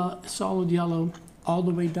solid yellow all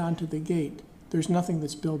the way down to the gate, there's nothing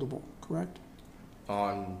that's buildable, correct?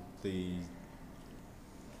 On the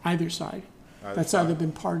Either side. other That's side, either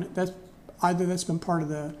been that's been part of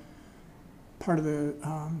the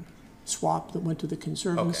swap that went to the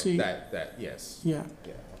Conservancy. okay, yes. Yeah.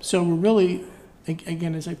 Yeah. So we're really,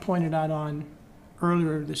 again, as I pointed out on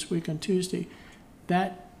earlier this week on Tuesday,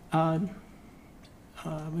 that what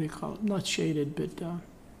do you call it? Not shaded, but The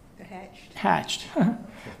hatched. hatched.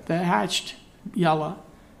 The hatched yellow.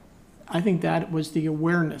 I think that was the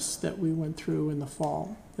awareness that we went through in the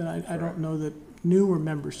fall. That I don't know that newer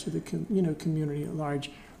members to the community at large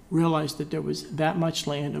realized that there was that much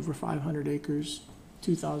land, over 500 acres,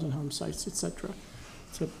 2,000 home sites, etc.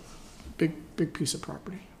 It's a big piece of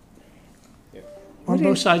property Yeah. on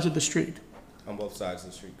both sides of the street. On both sides of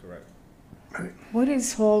the street, correct. What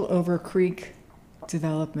is Hall Over Creek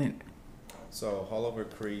development? So Hallover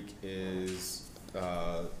Creek is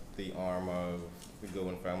the arm of the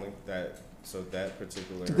Goodwin family. That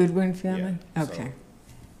particular. The Goodwin family? Yeah, so, Okay,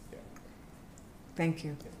 yeah. thank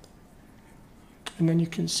you. And then you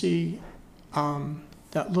can see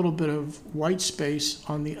that little bit of white space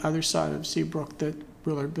on the other side of Seabrook that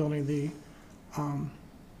where they're building the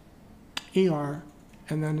ER,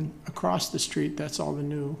 and then across the street, that's all the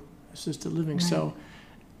new assisted living. So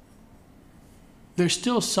there's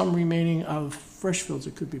still some remaining of fresh fields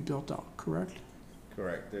that could be built out, correct?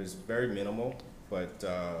 Correct. There's very minimal, but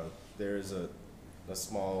there is a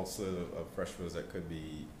small sliver of fresh fields that could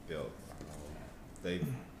be built. They've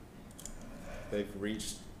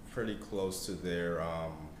reached pretty close to their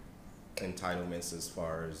entitlements as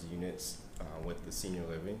far as units with the senior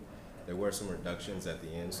living. There were some reductions at the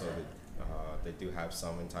end, so that they do have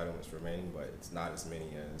some entitlements remaining, but it's not as many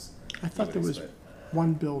as I thought you there would was expect.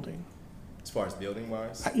 one building. As far as building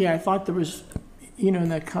wise, Yeah, I thought there was, you know, in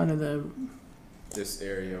that kind of the, this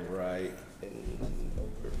area right in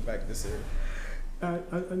over back this area,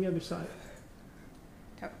 on the other side,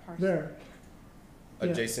 Top parcel. there. Yeah.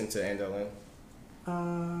 adjacent to Andel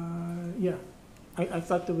Inn. Yeah, I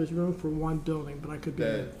thought there was room for one building, but I could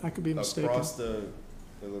be mistaken. Across the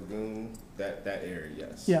lagoon, that area,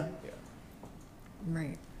 yes. Yeah.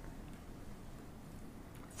 Right.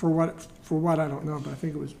 For what, I don't know, but I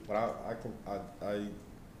think it was, But I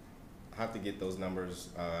have to get those numbers.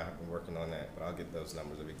 I have been working on that, but I'll get those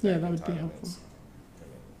numbers of exact Yeah, that would be helpful.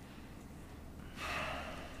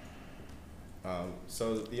 entitlements.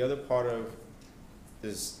 So the other part of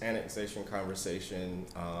this annexation conversation,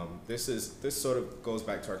 this sort of goes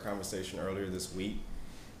back to our conversation earlier this week,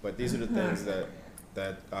 but these are the things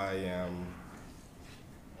that I am.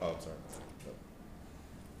 Oh, sorry.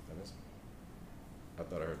 I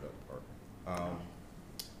thought I heard that part.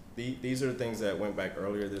 These are the things that went back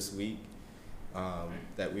earlier this week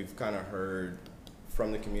that we've kind of heard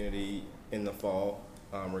from the community in the fall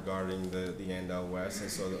regarding the Andel West, and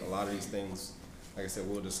so a lot of these things, like I said,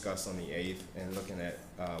 we'll discuss on the 8th, and looking at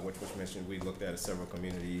which was mentioned, we looked at several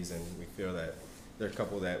communities, and we feel that there are a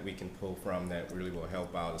couple that we can pull from that really will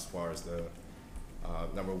help out as far as the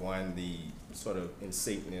number one, the sort of in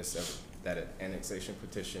syncness of that an annexation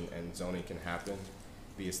petition and zoning can happen,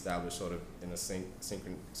 be established sort of in a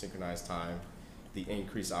synchronized time, the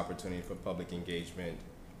increased opportunity for public engagement,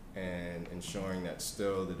 and ensuring that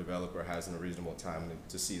still the developer has a reasonable time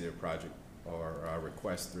to see their project or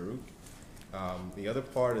request through. The other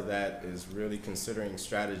part of that is really considering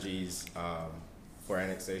strategies for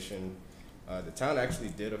annexation. The town actually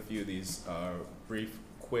did a few of these brief,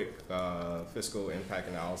 quick fiscal impact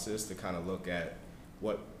analysis to kind of look at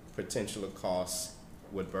what potential costs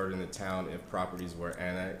would burden the town if properties were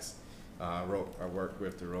annexed. I worked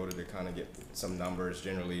with the Rota to kind of get some numbers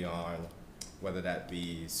generally on whether that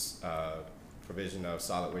be provision of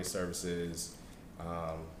solid waste services,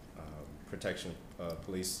 protection,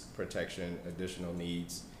 police protection, additional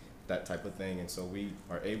needs, that type of thing. And so we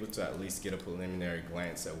are able to at least get a preliminary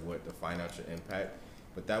glance at what the financial impact,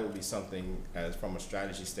 but that would be something as from a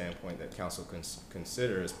strategy standpoint that council can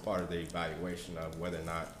consider as part of the evaluation of whether or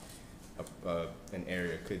not an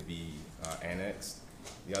area could be annexed.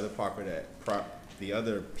 The other part of that, the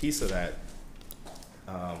other piece of that,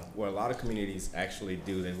 where a lot of communities actually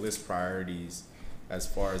do, they list priorities as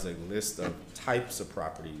far as a list of types of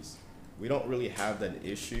properties. We don't really have that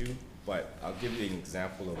issue, but I'll give you an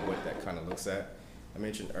example of what that kind of looks at. I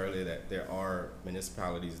mentioned earlier that there are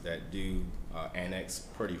municipalities that do annex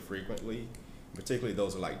pretty frequently. Particularly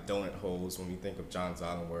those are like donut holes when we think of Johns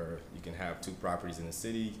Island, where you can have two properties in the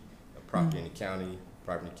city, a property in the county,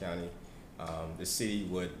 property in the county. The city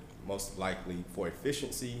would most likely, for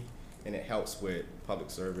efficiency, and it helps with public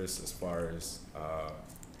service as far as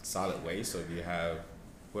solid waste. So if you have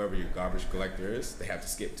whoever your garbage collector is, they have to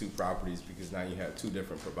skip two properties because now you have two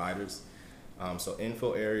different providers. So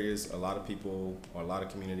infill areas, a lot of people or a lot of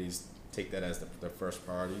communities take that as their first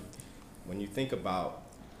priority. When you think about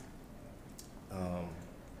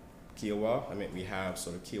Kiowa, I mean, we have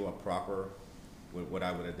sort of Kiowa proper, with what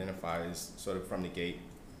I would identify as sort of from the gate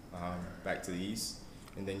back to the east,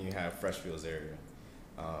 and then you have Freshfields area.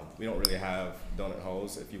 We don't really have donut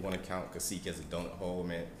holes. If you want to count Cacique as a donut hole,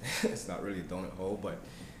 man, it's not really a donut hole, but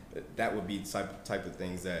that would be the type of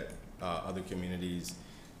things that other communities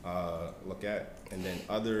look at. And then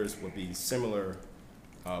others would be similar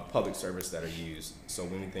public service that are used. So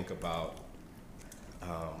when we think about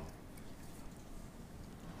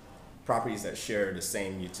properties that share the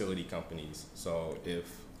same utility companies, so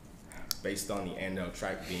if based on the Andel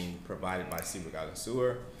tract being provided by Seabrook Island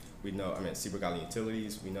Sewer, we know, Seabrook Island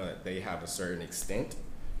Utilities, we know that they have a certain extent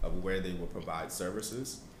of where they will provide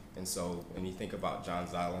services. And so when you think about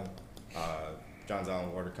Johns Island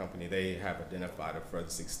Water Company, they have identified a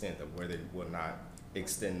furthest extent of where they will not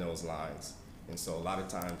extend those lines. And so a lot of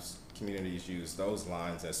times communities use those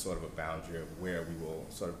lines as sort of a boundary of where we will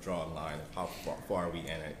sort of draw a line of how far we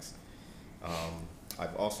annex.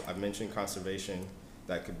 I've mentioned conservation.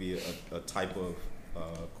 That could be a type of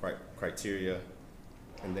criteria.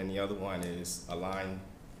 And then the other one is align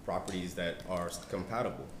properties that are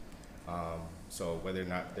compatible. So whether or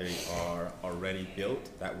not they are already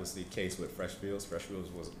built, that was the case with Freshfields.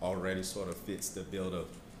 Freshfields was already sort of fits the build of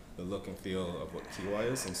the look and feel of what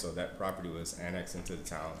Kiwa is, and so that property was annexed into the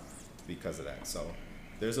town because of that. So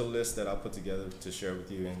there's a list that I'll put together to share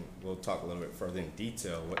with you, and we'll talk a little bit further in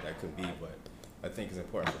detail what that could be, but I think it's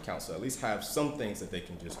important for council to at least have some things that they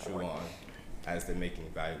can just chew on as they're making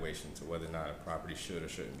evaluation to whether or not a property should or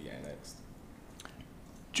shouldn't be annexed.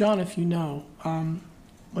 John, if you know,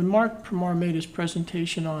 when Mark Primar made his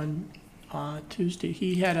presentation on Tuesday,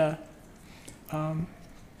 he had a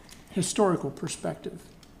historical perspective,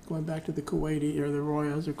 going back to the Kuwaiti or the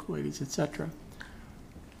Royals or Kuwaitis, etc.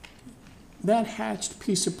 That hatched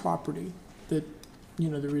piece of property that, you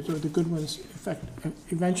know, the Goodwins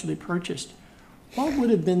eventually purchased, what would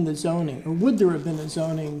have been the zoning, or would there have been a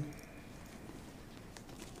zoning,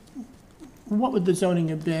 what would the zoning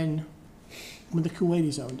have been when the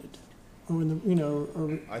Kuwaitis owned it? Or when the, you know,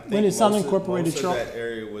 or I think when it's most unincorporated of that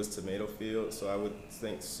area was tomato field, so I would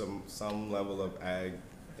think some level of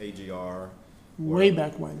AGR. way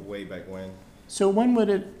back when. Way back when. So when would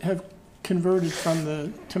it have converted from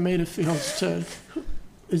the tomato fields to,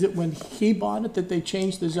 is it when he bought it that they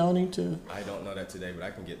changed the zoning to? I don't know that today, but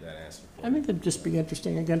I can get that answer for I you. think that'd just be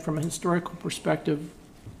interesting, again, from a historical perspective.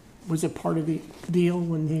 Was it part of the deal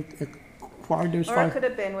when he acquired those Or it five? could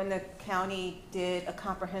have been when the county did a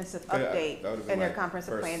comprehensive Yeah, update that would have been in their my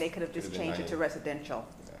comprehensive first- plan, they could have just could have been changed it to 90. residential.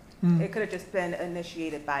 Hmm. It could have just been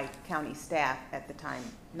initiated by county staff at the time,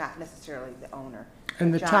 not necessarily the owner.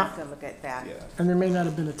 And the John town, can look at that. Yeah. and there may not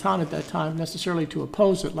have been a town at that time necessarily to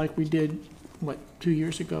oppose it like we did, what, 2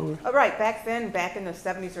 years ago? Oh, right, back then, back in the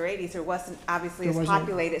 70s or 80s, there wasn't obviously There as wasn't.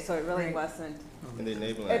 populated, so it really Right. wasn't. And the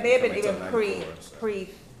enabling It act may have been came even until 94, so.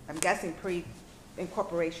 I'm guessing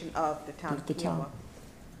pre-incorporation of the town Of of the town. Kiowa.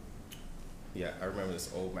 Yeah, I remember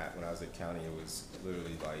this old map when I was at county. It was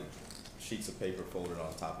literally like sheets of paper folded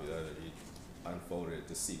on top of the other. You unfolded it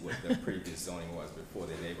to see what the previous zoning was before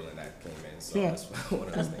the enabling act came in. So Yeah. that's one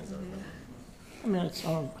of those things I remember. I mean, it's,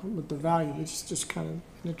 with the value, it's just kind of an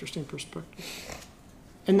interesting perspective.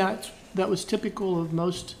 And that was typical of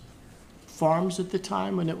most farms at the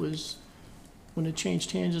time when it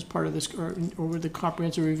changed hands as part of this, or with the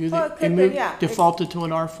comprehensive review, Well, it they could be, moved, yeah. defaulted to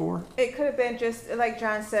an R4. It could have been just, like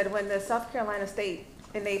John said, when the South Carolina State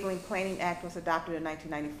Enabling Planning Act was adopted in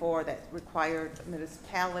 1994, that required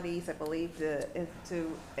municipalities, I believe,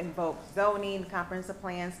 to invoke zoning, comprehensive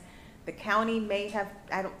plans. The county may have,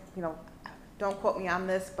 don't quote me on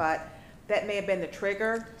this, but that may have been the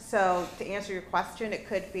trigger. So to answer your question, it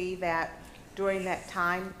could be that during that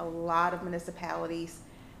time, a lot of municipalities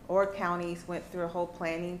or counties went through a whole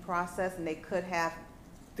planning process, and they could have,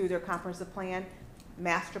 through their comprehensive plan,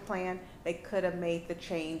 master plan, they could have made the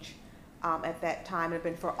change at that time. It had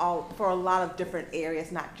been for a lot of different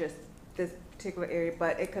areas, not just this particular area,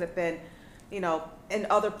 but it could have been, in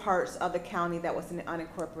other parts of the county that was in an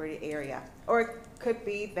unincorporated area. Or it could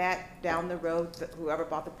be that down the road, that whoever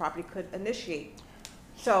bought the property could initiate.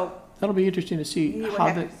 So That'll be interesting to see you would how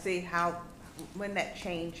have the, to see when that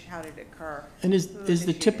change, how did it occur? and is Who the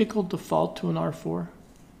initiated? typical default to an R4?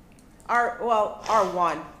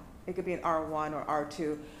 R1. It could be an R1 or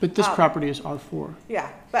R2. But this property is R4.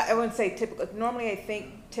 Yeah, but I wouldn't say typical. Normally, I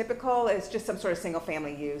think typical is just some sort of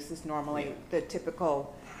single-family use is normally the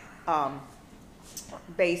typical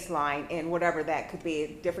baseline, and whatever that could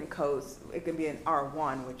be, different codes. It could be an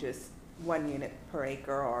R1, which is 1 unit per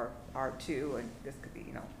acre, or R2, and this could be,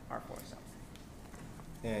 R4. So.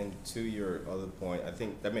 And to your other point, I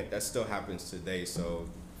think that still happens today. So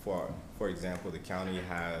for example, the county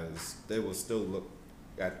they will still look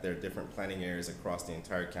at their different planning areas across the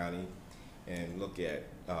entire county and look at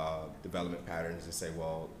development patterns and say,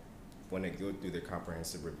 well, when they go through their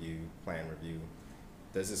comprehensive plan review,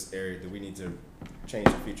 do we need to change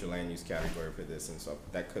the future land use category for this? And so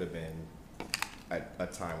that could have been a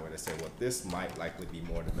time where they say, well, this might likely be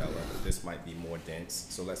more developed, or this might be more dense,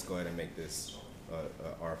 so let's go ahead and make this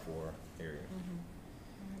a R4 area.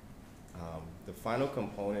 The final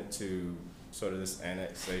component to sort of this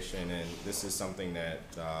annexation, and this is something that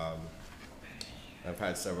I've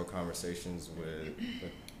had several conversations with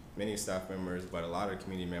many staff members, but a lot of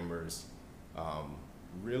community members,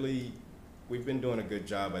 really, we've been doing a good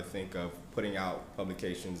job, I think, of putting out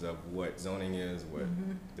publications of what zoning is, what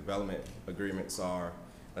development agreements are.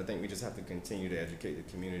 I think we just have to continue to educate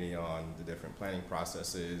the community on the different planning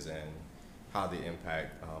processes and how they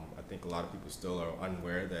impact. I think a lot of people still are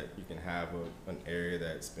unaware that you can have an area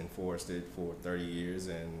that's been forested for 30 years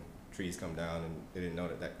and trees come down and they didn't know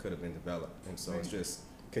that that could have been developed. And so it's just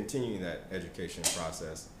continuing that education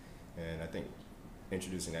process. And I think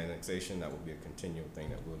introducing annexation, that will be a continual thing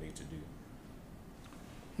that we'll need to do.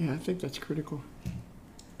 Yeah, I think that's critical.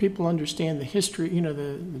 People understand the history, you know,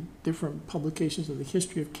 the different publications of the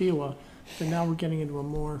history of Kiowa, but now we're getting into a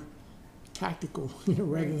more tactical, you know,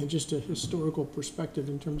 rather than just a historical perspective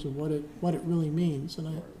in terms of what it really means.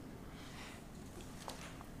 And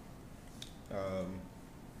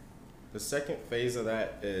The second phase of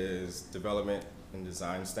that is development and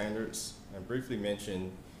design standards. I briefly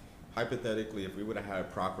mentioned, hypothetically, if we would have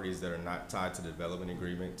had properties that are not tied to the development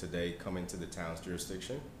agreement today come into the town's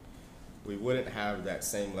jurisdiction, we wouldn't have that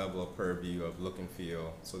same level of purview of look and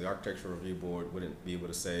feel. So the Architectural Review Board wouldn't be able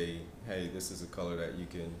to say, hey, this is a color that you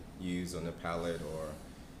can use on the palette, or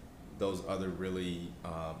those other really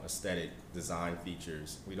aesthetic design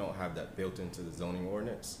features. We don't have that built into the zoning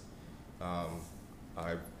ordinance.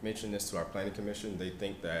 I mentioned this to our planning commission. They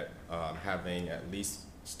think that having at least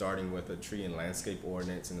starting with a tree and landscape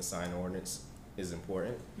ordinance and a sign ordinance is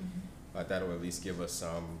important. That'll at least give us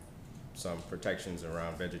some protections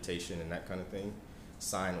around vegetation and that kind of thing.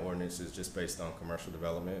 Sign ordinance is just based on commercial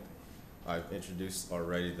development. I've introduced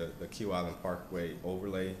already the Key Island Parkway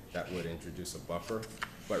overlay that would introduce a buffer,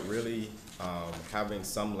 but really having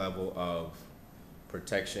some level of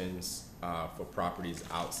protections for properties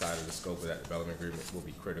outside of the scope of that development agreement will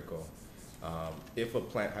be critical. If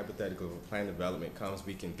hypothetically, if a plan development comes,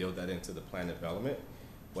 we can build that into the plan development.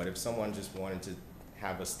 But if someone just wanted to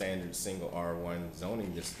have a standard single R1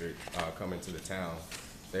 zoning district come into the town,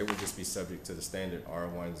 they would just be subject to the standard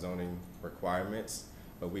R1 zoning requirements,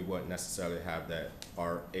 but we wouldn't necessarily have that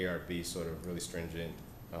ARB sort of really stringent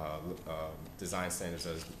design standards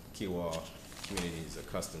as Kiowa community is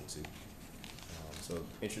accustomed to. So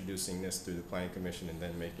introducing this through the Planning Commission and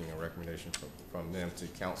then making a recommendation from them to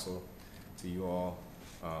council, to you all,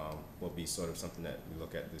 will be sort of something that we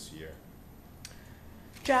look at this year.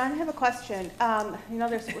 John, I have a question. You know,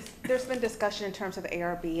 there's been discussion in terms of the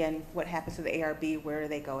ARB and what happens to the ARB, where do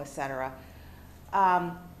they go, et cetera.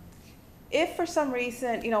 If for some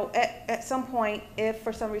reason, you know, at some point, if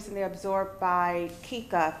for some reason they're absorbed by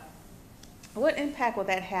KICA, what impact will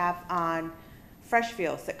that have on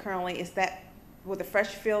Freshfields that currently is that, will the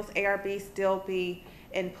Freshfields ARB still be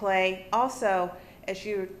in play? Also, as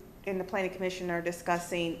you in the Planning Commission are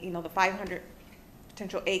discussing, you know, the 500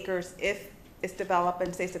 potential acres, if it's developed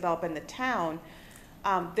and stays developed in the town,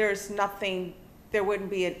 there's nothing, there wouldn't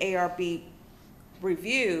be an ARB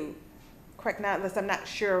review, correct? Now, unless I'm not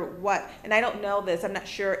sure what, and I don't know this, I'm not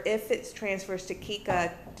sure if it transfers to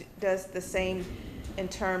KICA, does the same in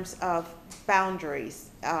terms of boundaries.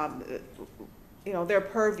 You know, their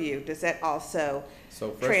purview, does that also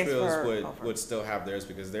transfer? Freshfields would still have theirs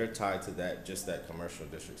because they're tied to that, just that commercial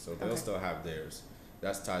district. So they'll still have theirs.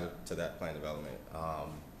 That's tied to that plan development.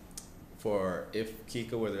 For if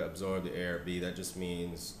KICA were to absorb the ARB, that just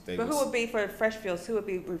means they But who would be for Freshfields, who would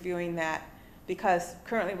be reviewing that? Because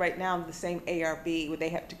currently right now, the same ARB, would they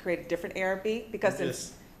have to create a different ARB? Because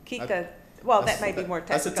it's KICA, well, that might be more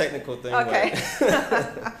technical. That's a technical thing. Okay.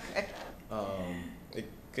 It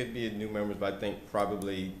could be new members, but I think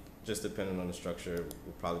probably just depending on the structure,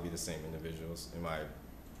 will probably be the same individuals in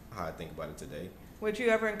how I think about it today. Would you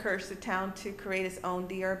ever encourage the town to create its own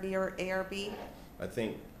DRB or ARB? I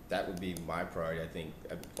think that would be my priority, I think,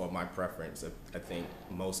 or my preference. I think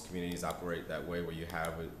most communities operate that way, where you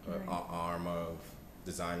have an arm of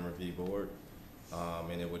design review board,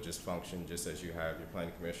 and it would just function just as you have your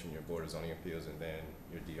planning commission, your board of zoning appeals, and then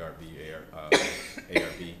your DRB,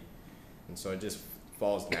 ARB. And so it just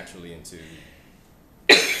falls naturally into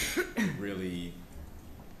really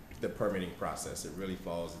the permitting process. It really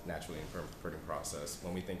falls naturally in the permitting process.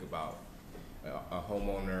 When we think about a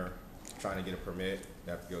homeowner trying to get a permit,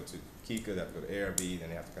 they have to go to KICA, they have to go to ARB, then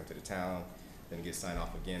they have to come to the town, then get signed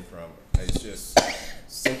off again from. It just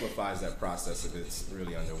simplifies that process if it's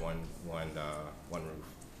really under one roof.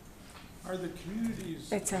 Are the communities?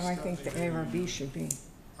 That's how I think the ARB should be.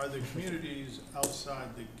 Are the communities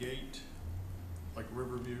outside the gate, like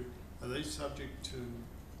Riverview, are they subject to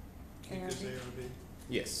KICA's ARB?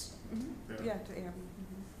 Yes. Mm-hmm. Yeah, to ARB.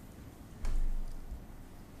 Mm-hmm.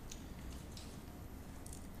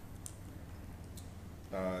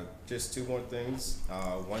 Just two more things.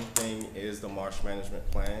 One thing is the marsh management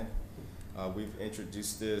plan. We've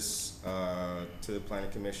introduced this to the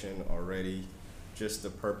Planning Commission already. Just the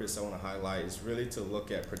purpose I want to highlight is really to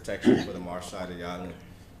look at protection for the marsh side of the island.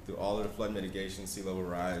 Through all of the flood mitigation, sea level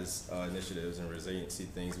rise initiatives and resiliency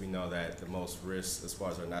things, we know that the most risk as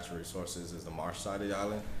far as our natural resources is the marsh side of the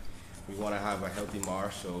island. We want to have a healthy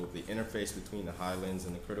marsh, so the interface between the highlands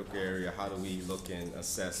and the critical area, how do we look and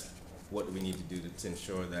assess what do we need to do to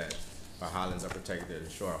ensure that our highlands are protected,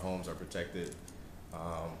 ensure our homes are protected.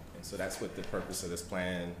 And so that's what the purpose of this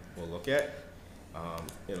plan will look at.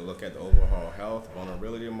 It'll look at the overall health,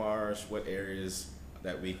 vulnerability of marsh, what areas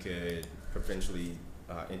that we could potentially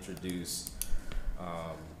introduce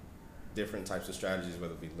different types of strategies,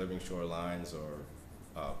 whether it be living shorelines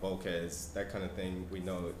or bulkheads, that kind of thing. We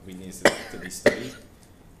know we need to be studied.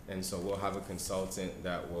 And so we'll have a consultant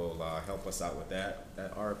that will help us out with that.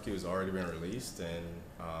 That RFQ has already been released, and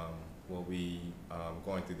we'll be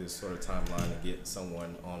going through this sort of timeline to get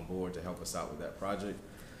someone on board to help us out with that project.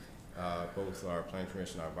 Both our Planning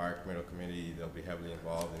Commission, our Environmental Committee, they'll be heavily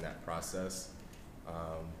involved in that process.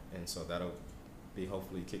 And so that'll be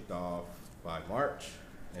hopefully kicked off by March,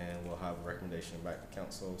 and we'll have a recommendation back to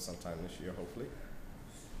council sometime this year, hopefully.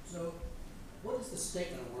 So what is the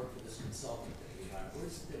statement of work for this consultant that we hire? What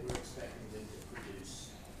is it that we're expecting them to produce?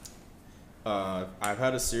 I've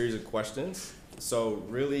had a series of questions. So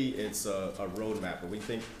really it's a roadmap, but we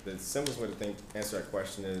think the simplest way to answer that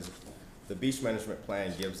question is the beach management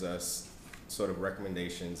plan gives us sort of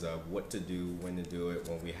recommendations of what to do, when to do it,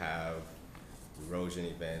 when we have erosion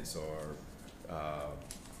events or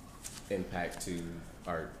impact to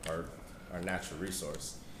our natural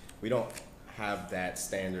resource. We don't have that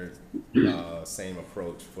standard same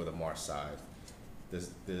approach for the marsh side.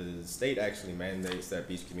 The state actually mandates that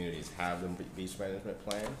beach communities have the beach management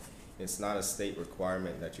plan. It's not a state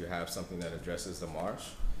requirement that you have something that addresses the marsh.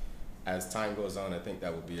 As time goes on, I think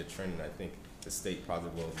that will be a trend, and I think the state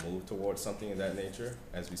probably will move towards something of that nature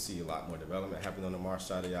as we see a lot more development happen on the marsh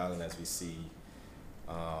side of the island, as we see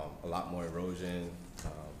a lot more erosion,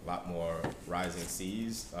 a lot more rising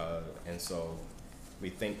seas, and so we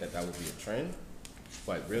think that that will be a trend.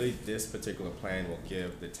 But really, this particular plan will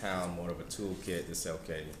give the town more of a toolkit to say,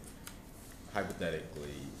 okay,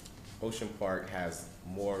 hypothetically, Ocean Park has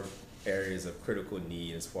more areas of critical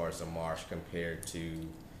need as far as the marsh compared to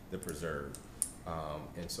the preserve.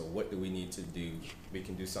 And so what do we need to do? We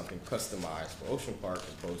can do something customized for Ocean Park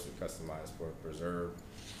opposed to customized for preserve,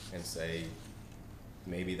 and say,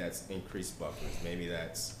 maybe that's increased buffers, maybe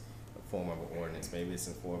that's a form of an ordinance, maybe it's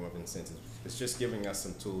in form of incentives. It's just giving us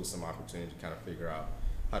some tools, some opportunity to kind of figure out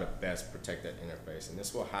how to best protect that interface. And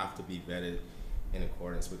this will have to be vetted in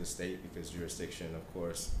accordance with the state, because jurisdiction, of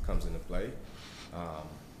course, comes into play.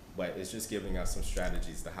 But it's just giving us some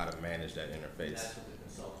strategies to how to manage that interface. And that's what the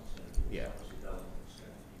consultant's going to do. Yeah. Development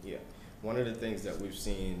strategy. Yeah. One of the things that we've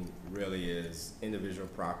seen really is individual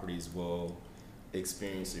properties will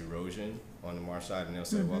experience erosion on the marsh side, and they'll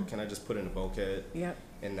say, well, can I just put in a bulkhead? Yep.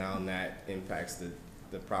 And now that impacts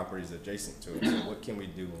the properties adjacent to it. So what can we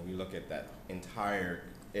do when we look at that entire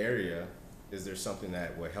area? Is there something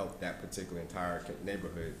that will help that particular entire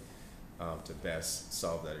neighborhood to best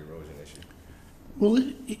solve that erosion issue? Will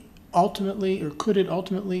it ultimately, or could it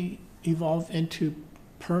ultimately evolve into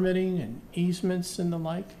permitting and easements and the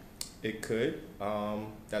like? It could.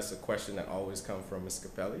 That's a question that always comes from Ms.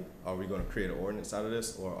 Capelli. Are we going to create an ordinance out of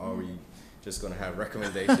this, or are we just going to have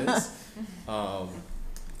recommendations?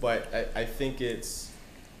 But I think it's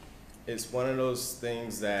one of those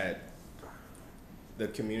things that the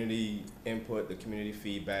community input, the community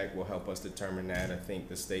feedback will help us determine that. I think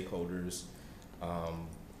the stakeholders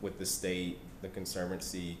with the state, the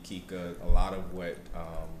Conservancy, KICA, a lot of what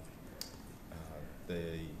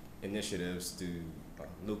the initiatives do,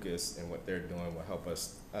 Lucas and what they're doing will help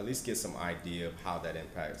us at least get some idea of how that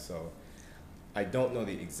impacts. So I don't know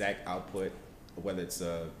the exact output, whether it's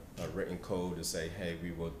a written code to say, hey,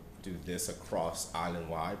 we will do this across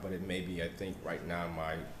island-wide, but it may be, I think right now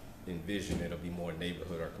my envision it'll be more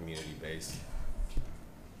neighborhood or community based.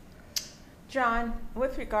 John,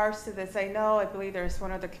 with regards to this, I believe there's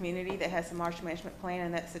one other community that has a marsh management plan,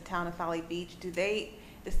 and that's the town of Folly Beach.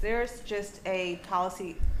 Is theirs just a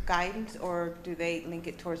policy guidance, or do they link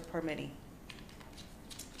it towards permitting?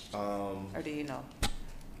 Or do you know?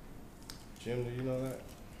 Jim, do you know that?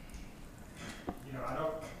 You know, I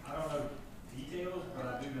don't know details, but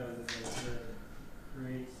I do know that they should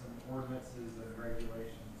create some ordinances and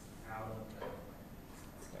regulations out of that.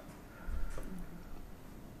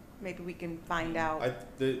 Maybe we can find out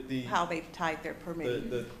how they've tied their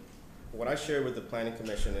permitting. What I shared with the Planning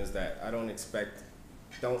Commission is that I don't expect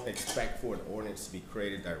don't expect for an ordinance to be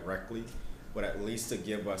created directly, but at least to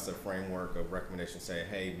give us a framework of recommendation, say,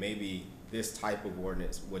 hey, maybe this type of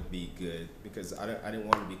ordinance would be good, because I didn't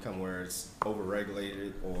want to become where it's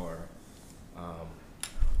overregulated or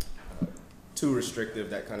too restrictive,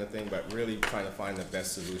 that kind of thing, but really trying to find the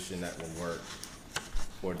best solution that will work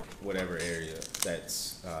for whatever area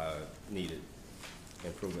that's needed,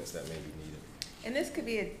 improvements that may be needed. And this could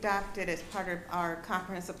be adopted as part of our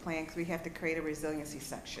comprehensive plan, because we have to create a resiliency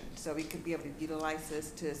section. So we could be able to utilize this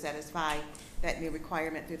to satisfy that new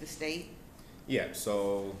requirement through the state. Yeah,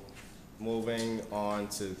 so moving on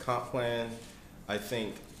to comp plan, I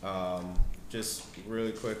think just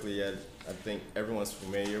really quickly, I think everyone's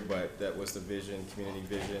familiar, but that was the vision, community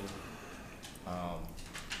vision.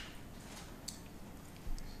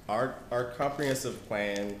 Our comprehensive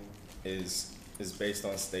plan is based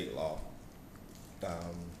on state law.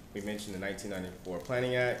 We mentioned the 1994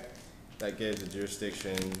 Planning Act that gave the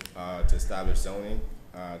jurisdiction to establish zoning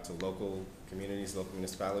to local communities, local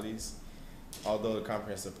municipalities. Although the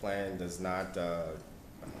comprehensive plan does not, the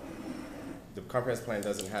comprehensive plan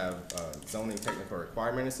doesn't have zoning technical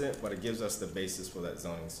requirements in it, but it gives us the basis for that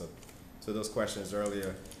zoning. So those questions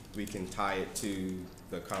earlier, we can tie it to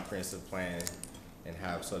the comprehensive plan and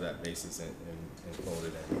have so that basis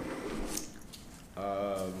included in.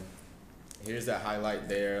 Here's that highlight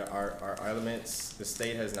there. Our elements, the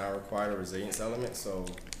state has now required a resilience element, so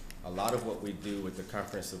a lot of what we do with the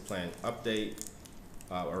comprehensive plan update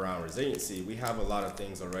around resiliency, we have a lot of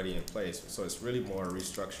things already in place, so it's really more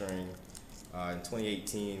restructuring. In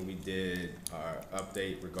 2018, we did our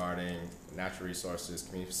update regarding natural resources,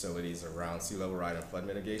 community facilities around sea level rise and flood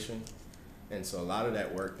mitigation, and so a lot of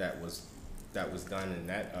that work that was done in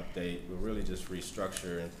that update, we really just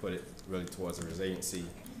restructure and put it really towards a resiliency.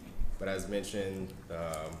 But as mentioned,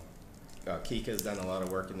 Keek has done a lot of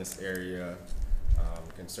work in this area,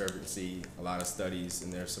 Conservancy, a lot of studies,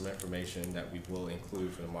 and there's some information that we will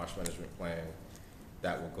include for the marsh management plan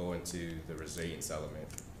that will go into the resilience element.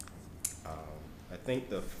 I think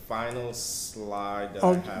the final slide that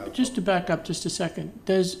I have. Just to back up just a second,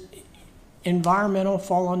 does environmental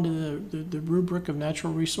fall under the rubric of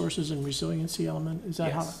natural resources and resiliency element? Is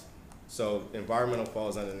that Yes. how? So environmental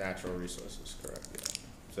falls under natural resources, correct? Yeah.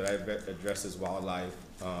 So that addresses wildlife.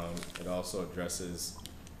 It also addresses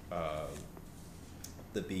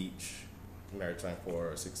the beach, maritime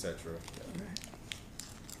forests, etc. Yeah.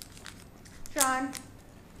 John,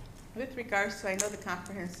 with regards to, I know the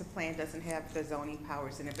comprehensive plan doesn't have the zoning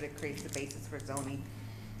powers in it, but it creates the basis for zoning.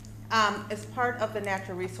 As part of the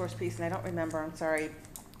natural resource piece, and I don't remember, I'm sorry,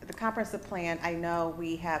 the comprehensive plan, I know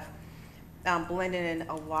we have blended in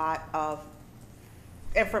a lot of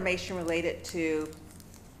information related to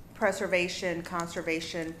preservation,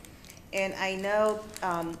 conservation, and I know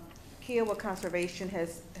Kiowa Conservation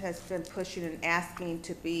has been pushing and asking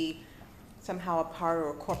to be somehow a part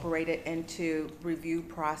or incorporated into review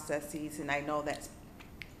processes, and I know that's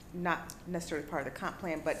not necessarily part of the comp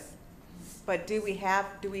plan, but do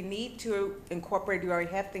we need to incorporate, do we already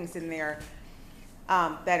have things in there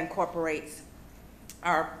that incorporates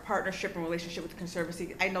our partnership and relationship with the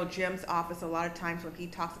Conservancy? I know Jim's office, a lot of times when he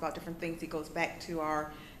talks about different things, he goes back to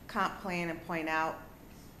our comp plan and point out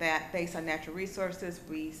that based on natural resources,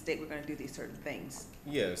 we state we're going to do these certain things.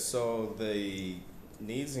 Yeah, so the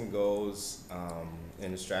needs and goals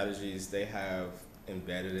and the strategies, they have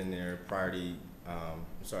embedded in their priority,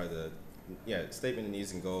 statement of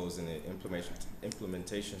needs and goals and the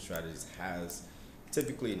implementation strategies has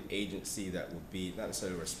typically an agency that would be not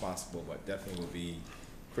necessarily responsible, but definitely will be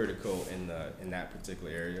critical in that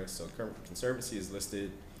particular area. So Conservancy is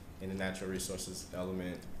listed in the natural resources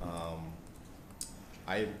element.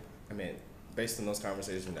 I mean, based on those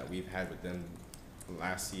conversations that we've had with them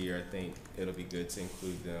last year, I think it'll be good to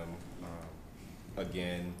include them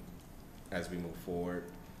again as we move forward.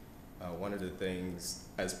 One of the things,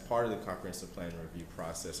 as part of the comprehensive plan review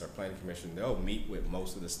process, our planning commission, they'll meet with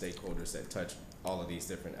most of the stakeholders that touch all of these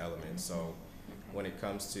different elements. So when it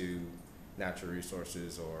comes to natural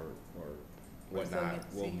resources or whatnot,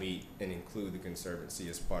 we'll meet and include the Conservancy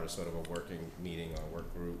as part of sort of a working meeting or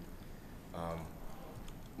work group.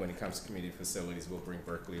 When it comes to community facilities, we'll bring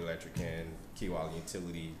Berkeley Electric in, Kewalo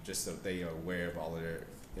Utility, just so they are aware of all of their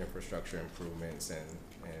infrastructure improvements and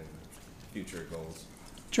future goals.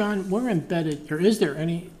 John, we're embedded, or is it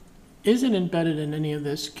embedded in any of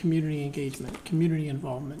this community engagement, community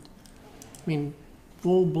involvement? I mean,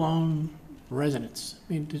 full-blown residents.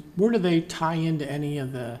 I mean, where do they tie into any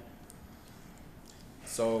of the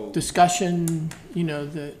discussion,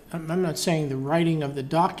 I'm not saying the writing of the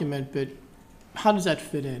document, but how does that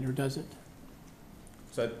fit in, or does it?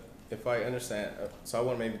 So if I understand, so I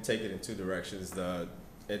want to maybe take it in two directions.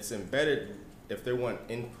 It's embedded, if they want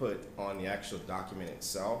input on the actual document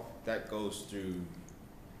itself, that goes through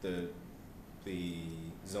the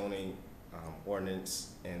zoning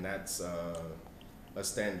ordinance, and that's a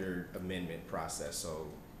standard amendment process. So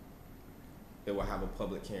it will have a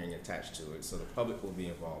public hearing attached to it, so the public will be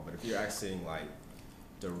involved. But if you're asking like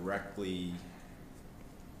directly,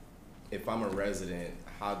 if I'm a resident,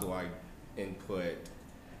 how do I input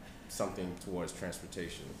something towards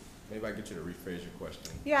transportation? Maybe I get you to rephrase your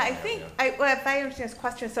question. Yeah, I think, well, if I understand this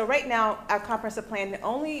question, so right now, our comprehensive plan, the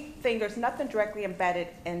only thing, there's nothing directly embedded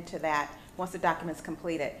into that once the document's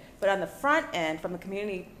completed. But on the front end, from the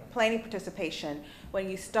community planning participation, when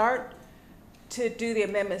you start to do the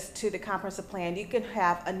amendments to the comprehensive plan, you can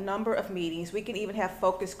have a number of meetings. We can even have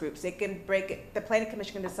focus groups. They can break it, the planning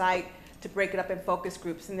commission can decide to break it up in focus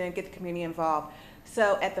groups and then get the community involved.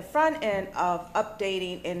 So at the front end of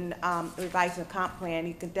updating and revising the comp plan,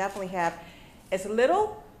 you can definitely have as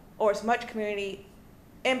little or as much community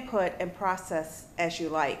input and process as you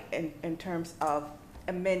like in terms of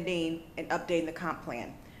amending and updating the comp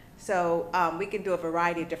plan. So we can do a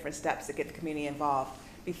variety of different steps to get the community involved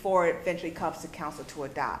before it eventually comes to council to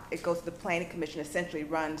adopt. It goes to the planning commission, essentially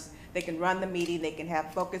runs, they can run the meeting, they can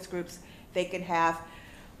have focus groups, they can have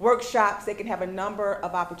workshops, they can have a number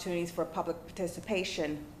of opportunities for public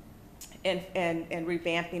participation and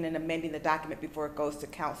revamping and amending the document before it goes to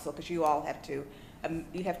council, because you all have to,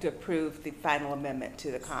 you have to approve the final amendment to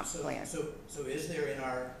the comp plan. So is there in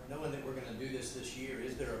our, knowing that we're gonna do this year,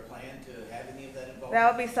 is there a plan to have any of that involved?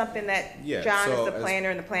 That would be something that Yeah, John, so as the as- planner,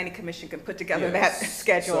 and the planning commission can put together Yes. that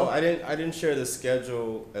schedule. So I didn't share the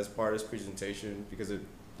schedule as part of this presentation because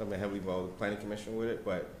I'm heavily involved with the planning commission with it,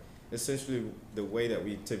 but essentially the way that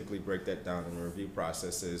we typically break that down in the review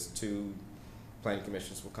process is two planning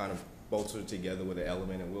commissions will kind of bolster together with an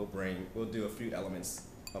element, and we'll do a few elements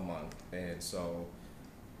a month. And so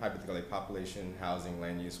hypothetically population, housing,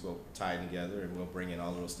 land use will tie together, and we'll bring in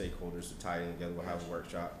all of those stakeholders to tie in together. We'll have a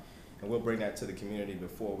workshop, and we'll bring that to the community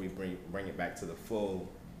before we bring it back to the full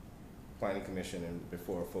planning commission and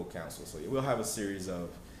before a full council. So we'll have a series of,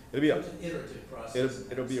 it'll be It's an iterative process.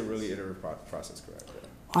 it'll be a really iterative process, correct? Yeah.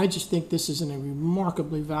 I just think this is a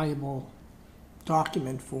remarkably valuable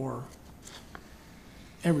document for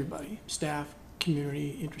everybody, staff,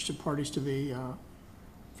 community, interested parties to be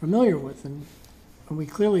familiar with. And we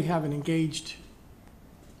clearly have an engaged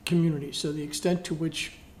community. So the extent to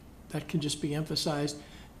which that can just be emphasized,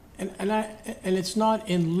 and it's not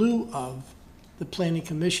in lieu of the planning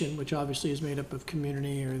commission, which obviously is made up of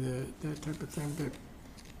community or that type of thing, but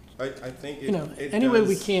I think any way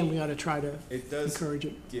we can, we ought to try to it does encourage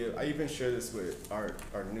it. give. I even share this with our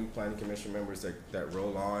new planning commission members that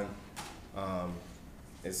roll on.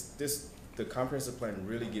 The comprehensive plan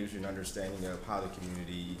really gives you an understanding of how the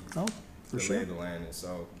community, For the sure. lay of the land, and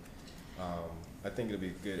so I think it'll be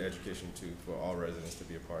a good education too for all residents to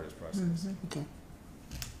be a part of this process. Okay.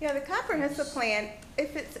 Yeah, the comprehensive plan,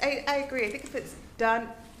 if it's, I agree, I think if it's done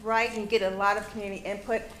right and get a lot of community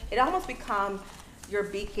input, it almost becomes your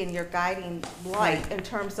beacon, your guiding light in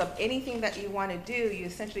terms of anything that you want to do. You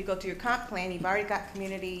essentially go to your comp plan, you've already got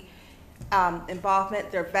community involvement,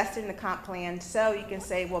 they're vested in the comp plan, so you can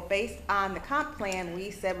say, well, based on the comp plan, we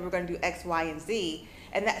said we were going to do X, Y, and Z,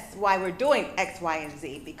 and that's why we're doing X, Y, and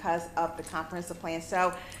Z, because of the comprehensive plan.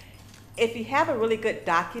 So if you have a really good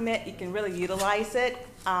document, you can really utilize it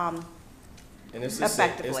And it's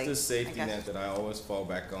effectively. the safety I guess. net that I always fall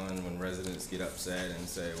back on when residents get upset and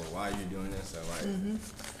say, well, why are you doing this? I'm like,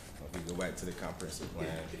 if we go back to the comprehensive plan.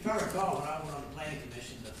 If I recall, when I went on the planning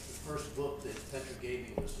commission, the first book that Petra gave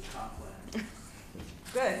me was the comp plan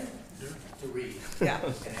Good, to read yeah.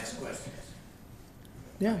 and ask questions.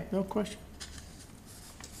 Yeah, no question.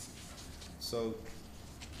 So,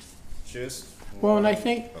 just. Well, and I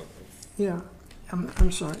think, Okay. yeah,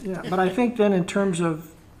 I'm sorry, yeah, but I think then in terms of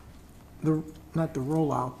not the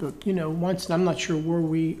rollout, but, once, I'm not sure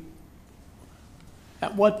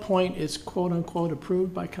at what point it's quote unquote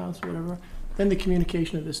approved by council, whatever, then the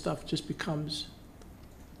communication of this stuff just becomes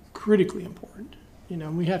critically important.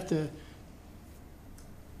 We have to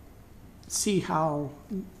see how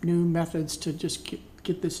new methods to just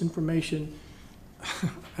get this information.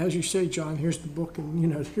 As you say, John, here's the book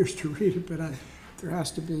and, here's to read it, but there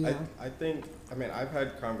has to be. I've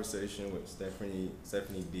had conversation with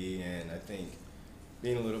Stephanie B, and I think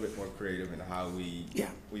being a little bit more creative in how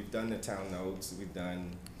we've done the town notes, we've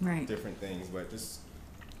done different things, but just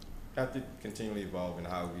have to continually evolve in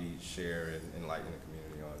how we share and enlighten the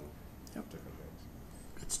community on different things.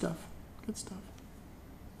 Good stuff, good stuff.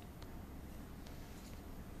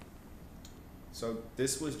 So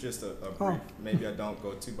this was just a Oh. brief, maybe I don't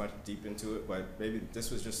go too much deep into it, but maybe this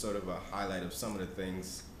was just sort of a highlight of some of the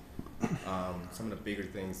things, some of the bigger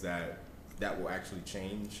things that will actually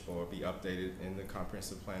change or be updated in the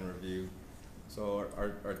comprehensive plan review. So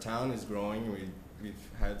our town is growing. We've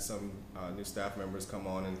had some new staff members come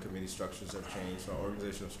on, and committee structures have changed. So our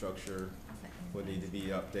organizational structure will need to be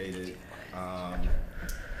updated.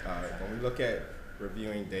 When we look at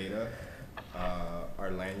reviewing data, our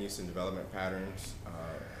land use and development patterns,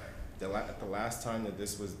 at the last time that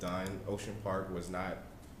this was done, Ocean Park was not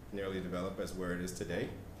nearly developed as where it is today.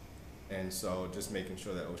 And so just making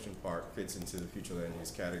sure that Ocean Park fits into the future land use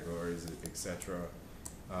categories, et cetera.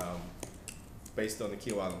 Based on the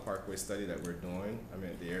Keel Island Parkway study that we're doing, I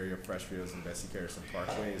mean, the area of Freshfields and Bessie Carrison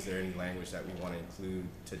Parkway, is there any language that we want to include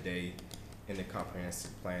today in the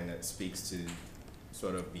comprehensive plan that speaks to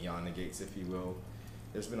sort of beyond the gates, if you will?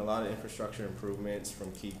 There's been a lot of infrastructure improvements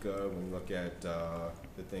from KICA when we look at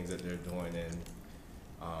the things that they're doing in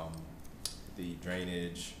the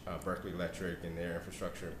drainage, Berkeley Electric and their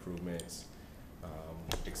infrastructure improvements,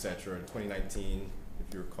 et cetera. In 2019,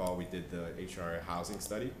 if you recall, we did the HRA housing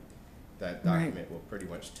study. That document will pretty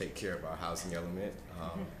much take care of our housing element.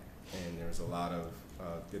 And there's a lot of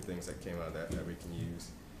good things that came out of that we can use.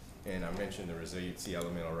 And I mentioned the resiliency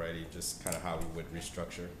element already, just kind of how we would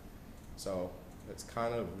restructure. So it's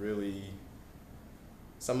kind of really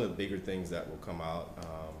some of the bigger things that will come out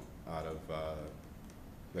of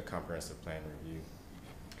the comprehensive plan review.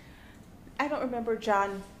 I don't remember,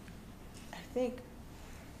 John, I think,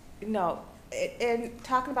 no, in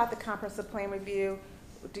talking about the comprehensive plan review,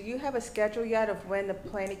 do you have a schedule yet of when the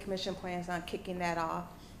planning commission plans on kicking that off?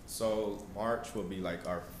 So March will be like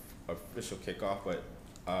our official kickoff, but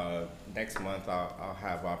next month I'll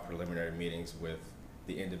have our preliminary meetings with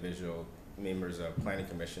the individual members of planning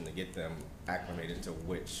commission to get them acclimated to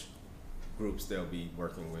which groups they'll be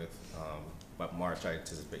working with. But March I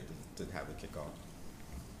anticipate to have the kickoff.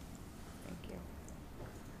 Thank you.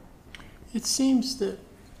 It seems that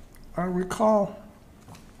I recall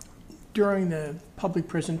during the public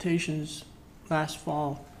presentations last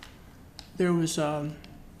fall, there was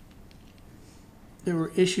there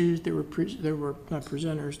were issues, there were not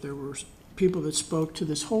presenters, there were people that spoke to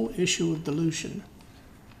this whole issue of dilution.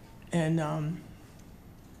 And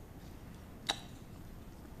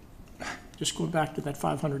just going back to that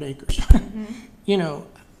 500 acres. You know,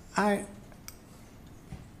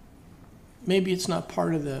 maybe it's not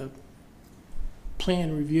part of the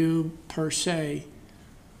plan review per se,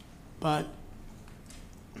 but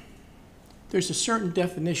there's a certain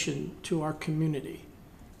definition to our community.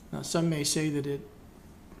 Now, some may say that it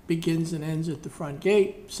begins and ends at the front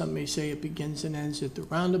gate. Some may say it begins and ends at the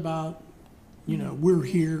roundabout. You know, we're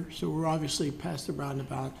here, so we're obviously past the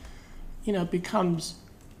roundabout. You know, it becomes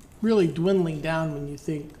really dwindling down when you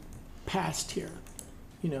think past here.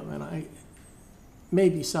 You know, and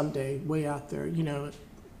maybe someday, way out there, you know,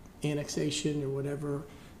 annexation or whatever,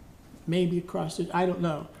 maybe across it, I don't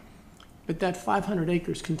know. But that 500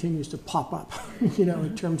 acres continues to pop up, you know,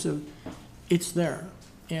 in terms of it's there.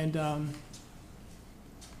 And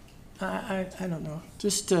I don't know,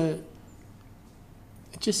 just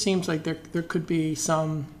it just seems like there could be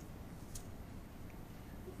some,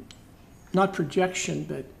 not projection,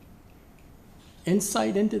 but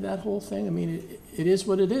insight into that whole thing. I mean, it is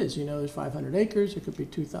what it is. You know, there's 500 acres, it could be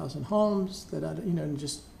 2,000 homes, that, you know, and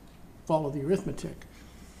just follow the arithmetic.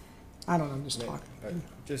 I don't know, I'm just talking.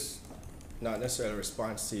 Just not necessarily a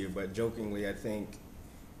response to you, but jokingly, I think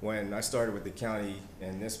when I started with the county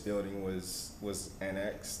and this building was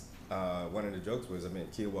annexed, one of the jokes was, I mean,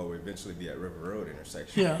 Keelwell would eventually be at River Road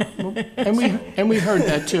intersection. Yeah, well, and we heard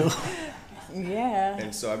that too. Yeah.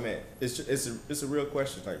 And so I mean, it's a real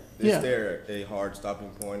question. Like, Yeah. is there a hard stopping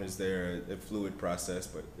point? Is there a fluid process?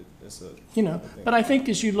 But it's a, You know, but I think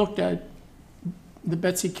as you looked at the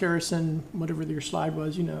Betsy Carrison, whatever your slide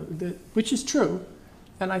was, you know, which is true,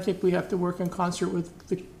 and I think we have to work in concert with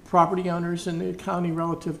the property owners and the county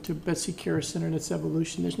relative to Betsy Carrison and its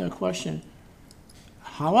evolution. There's no question.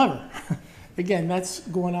 However, again, that's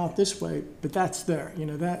going out this way, but that's there. You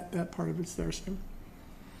know, that part of it's there. So.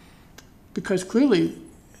 Because clearly,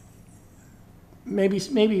 maybe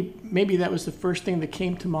that was the first thing that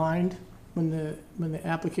came to mind when the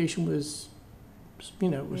application was, you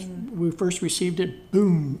know, we first received it.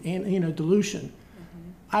 Boom, and you know, dilution.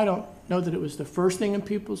 I don't know that it was the first thing in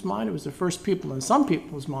people's mind. It was the first people in some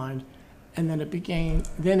people's mind, and then it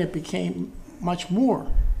became much more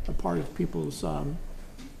a part of people's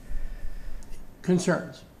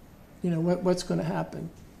concerns. You know, what's going to happen.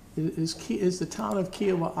 is the town of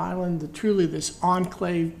Kiowa Island truly this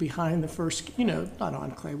enclave behind the first, not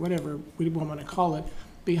enclave, whatever we want to call it,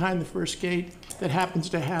 behind the first gate that happens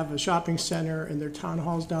to have a shopping center and their town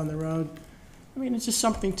halls down the road? I mean, it's just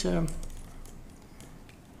something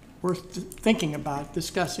worth thinking about,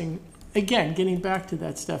 discussing. Again, getting back to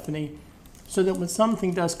that, Stephanie, so that when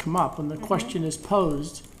something does come up, when the question is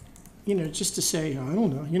posed, just to say, I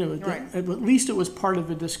don't know, Right. at least it was part of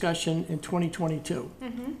the discussion in 2022,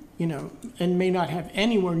 and may not have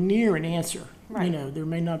anywhere near an answer. Right. There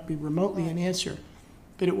may not be remotely an answer,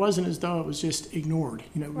 but it wasn't as though it was just ignored.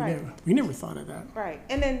 Right. We never thought of that. Right,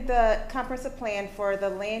 and then the comprehensive plan for the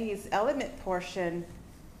land use element portion,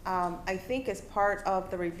 I think as part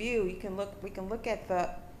of the review, we can look at the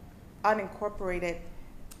unincorporated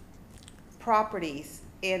properties,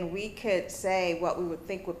 and we could say what we would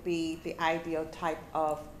think would be the ideal type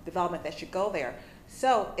of development that should go there.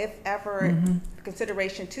 So if ever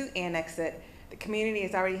consideration to annex it, the community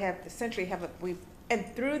has already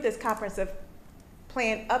and through this comprehensive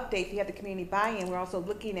plan update, you have the community buy-in. We're also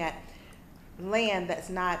looking at land that's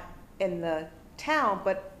not in the town,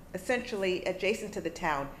 but essentially adjacent to the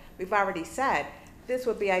town. We've already said this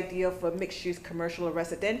would be ideal for mixed-use commercial or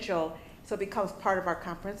residential, so it becomes part of our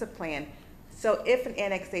comprehensive plan. So if an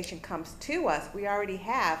annexation comes to us, we already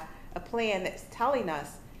have a plan that's telling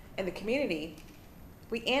us in the community,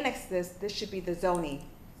 we annex this should be the zoning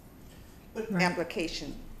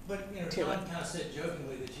application. But, to John it. kind of said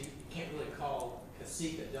jokingly that you can't really call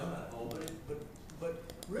Cacique a donut hole, but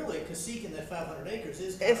really Cacique in that 500 acres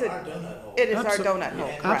is kind It's of a- our donut hole. It is our Absol- donut hole,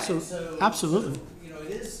 And right? so- Absolutely. so,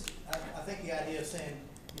 it is, I think the idea of saying,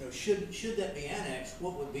 should that be annexed,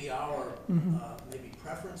 what would be our, maybe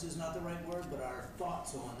preference is not the right word, but our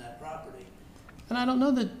thoughts on that property? And I don't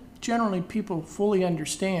know that generally people fully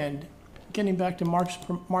understand, getting back to Mark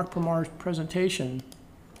Pramar's presentation,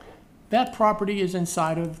 that property is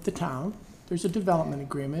inside of the town. There's a development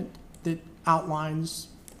agreement that outlines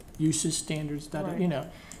uses, standards, Right.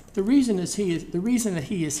 The reason that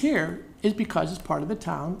he is here is because it's part of the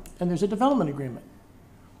town and there's a development agreement.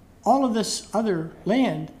 All of this other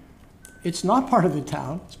land, it's not part of the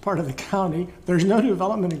town, it's part of the county. There's no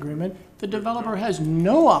development agreement. The developer has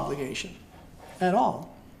no obligation at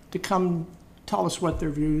all to come tell us what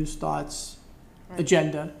their views, thoughts,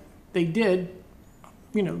 agenda. They did,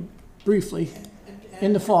 briefly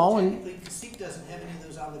in the fall, and Technically, Cacique doesn't have any of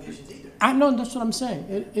those obligations either. I know that's what I'm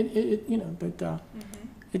saying.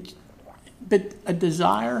 But a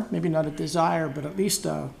desire, maybe not a desire, but at least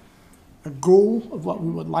a goal of what we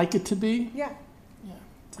would like it to be, Yeah,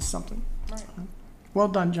 just something. right. Well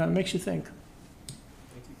done, John. It makes you think.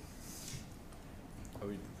 Are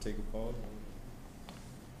we take a pause?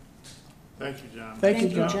 Thank you, John. Thank you,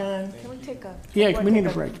 John. Can we take a? Yeah, wanna we need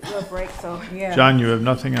take a break. Do a break, so Yeah. John, you have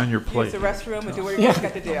nothing on your use plate. the restroom and do what you Yeah. guys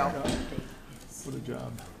got to do. What a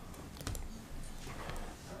job.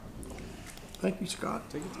 Thank you, Scott.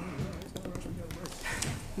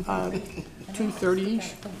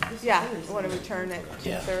 2:30-ish. Yeah, I want to return at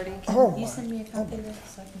 2:30, Oh, You send me a copy of this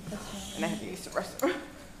so I can put it and I have to use the restroom.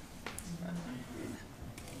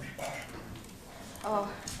 Oh,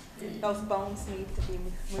 those bones need to be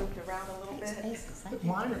moved around a little bit. on.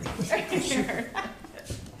 Mine are-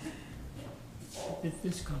 If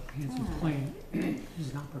this comprehensive plan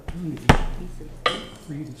is an opportunity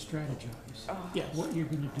for you to strategize Yes. what you're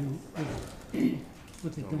gonna do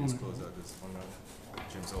with the Want me to donut. close out this one up?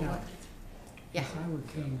 Jim's Now, over. if I were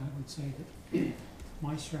king, I would say that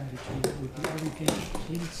my strategy would be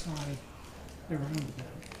everything inside the roundabout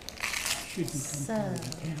should become part of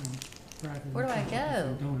the town rather than. Where do I come up with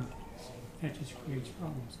a go? donut. That just creates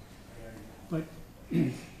problems. But,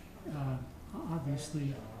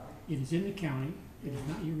 obviously, it is in the county, it is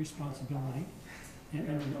not your responsibility, and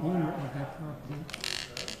the owner of that property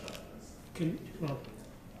can, well,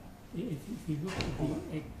 if you look at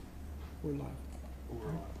the, We're live.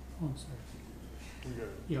 oh, I'm sorry.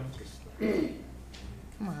 Yeah,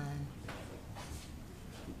 Come on.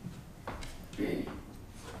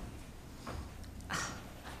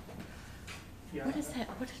 What is that?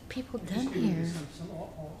 What have people done here? now,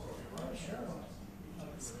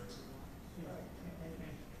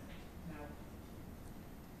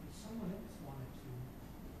 if someone else wanted to,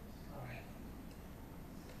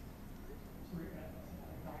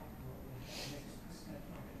 adopt the next step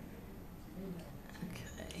up, they would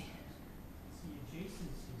Okay. see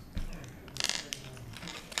adjacencies to everything.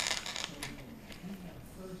 So we have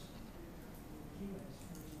first, he has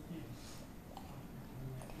first dibs on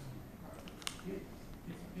that property.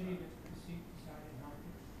 It's a pity that the seat decided not to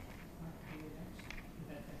do that.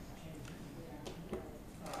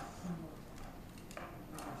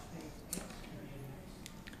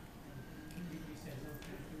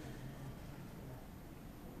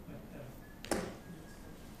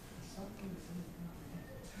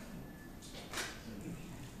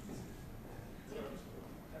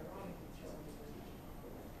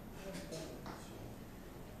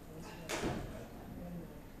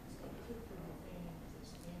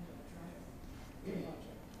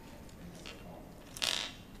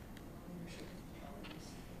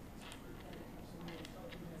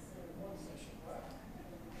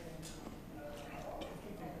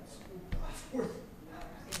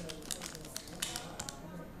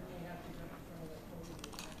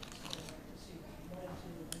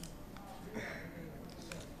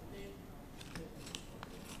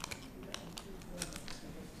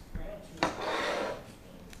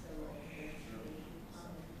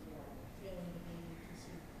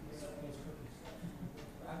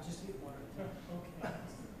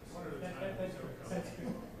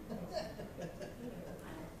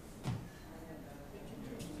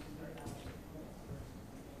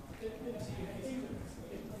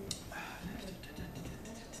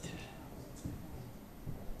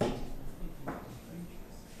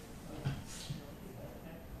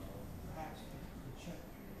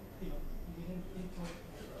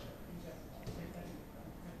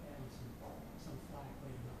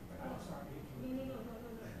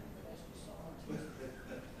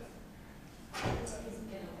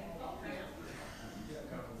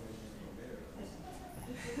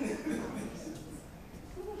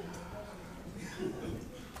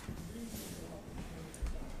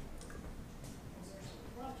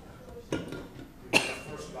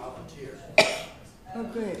 Oh,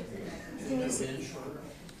 good. Who is it?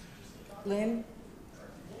 Lynn?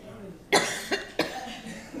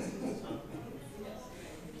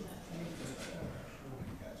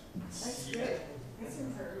 That's good. That's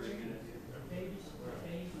encouraging.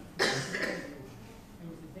 It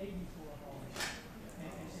was the day before Halloween,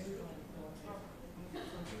 and everybody thought,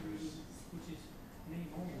 which is May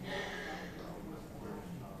morning.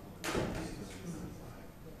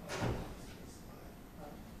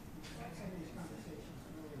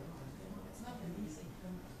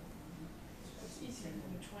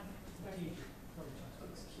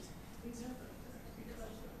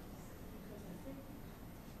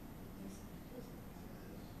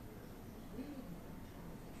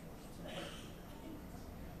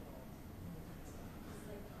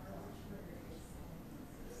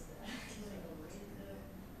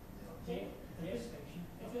 Gas station,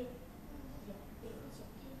 is it?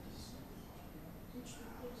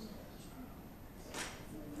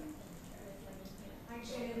 Hi,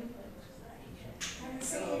 Jen. Haven't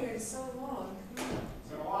seen you in so long. It's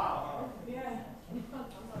been a while, Yeah.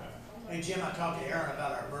 Hey, Jim, I talked to Aaron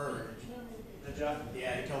about our bird. huh? Did ya?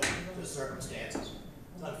 Yeah, he told me the circumstances.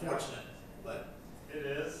 It's unfortunate, but It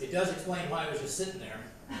is. it does explain why it was just sitting there.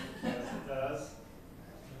 Yes, it does.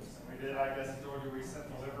 We did, I guess, Georgia, we sent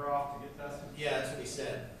the liver off to get tested. Yeah, that's what he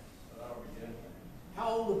said. So that'll be good. How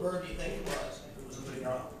old a bird do you think it was? If it was a pretty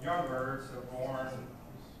Young bird, so born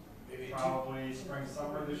maybe probably spring,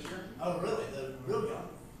 summer this year. Oh, really? The real young?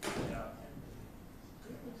 Yeah.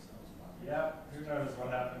 Yeah, who knows what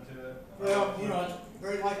happened to it? Well, you know, it's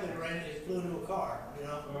very likely to rain. It flew into a car, you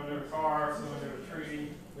know? Flew into a car, flew into a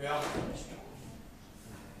tree. Yeah.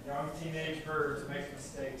 Young teenage birds make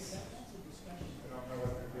mistakes. They don't know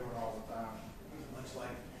what they're doing all the time. Much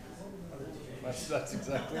like other teenagers. That's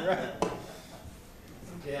exactly right.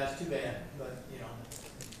 Yeah, it's too bad, but, you know.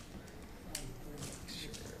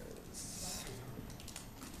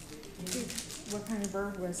 What kind of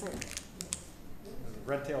bird was it?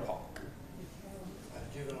 Red-tailed hawk.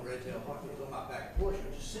 A juvenile red-tailed hawk was on my back porch. I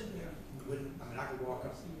was just sitting there. You wouldn't, I mean, I could walk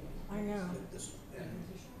up I know. this, and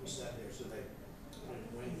we sat there, so they,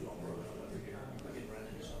 wings all broken up over here. I get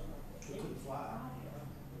running, so we couldn't fly.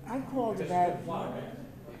 I called Because about, we couldn't fly, right?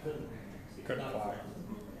 We couldn't. Couldn't fly.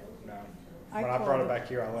 No. I When I brought called it it- back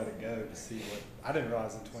here, I let it go to see what, I didn't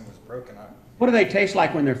realize the twin was broken. What do they taste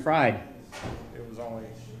like when they're fried? It was only,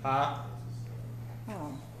 huh?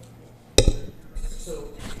 oh,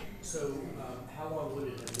 So, how long would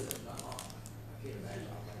it have lived? Not long. I can't imagine.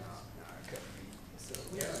 So,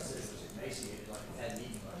 yeah, it says it was emaciated, like it hadn't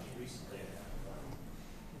eaten much recently.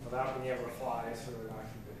 Without being able to fly, it's really not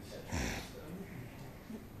good to catch.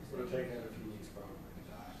 Would have taken it a few weeks probably to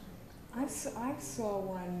die. I saw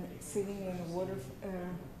one sitting in a water,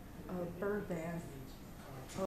 a bird bath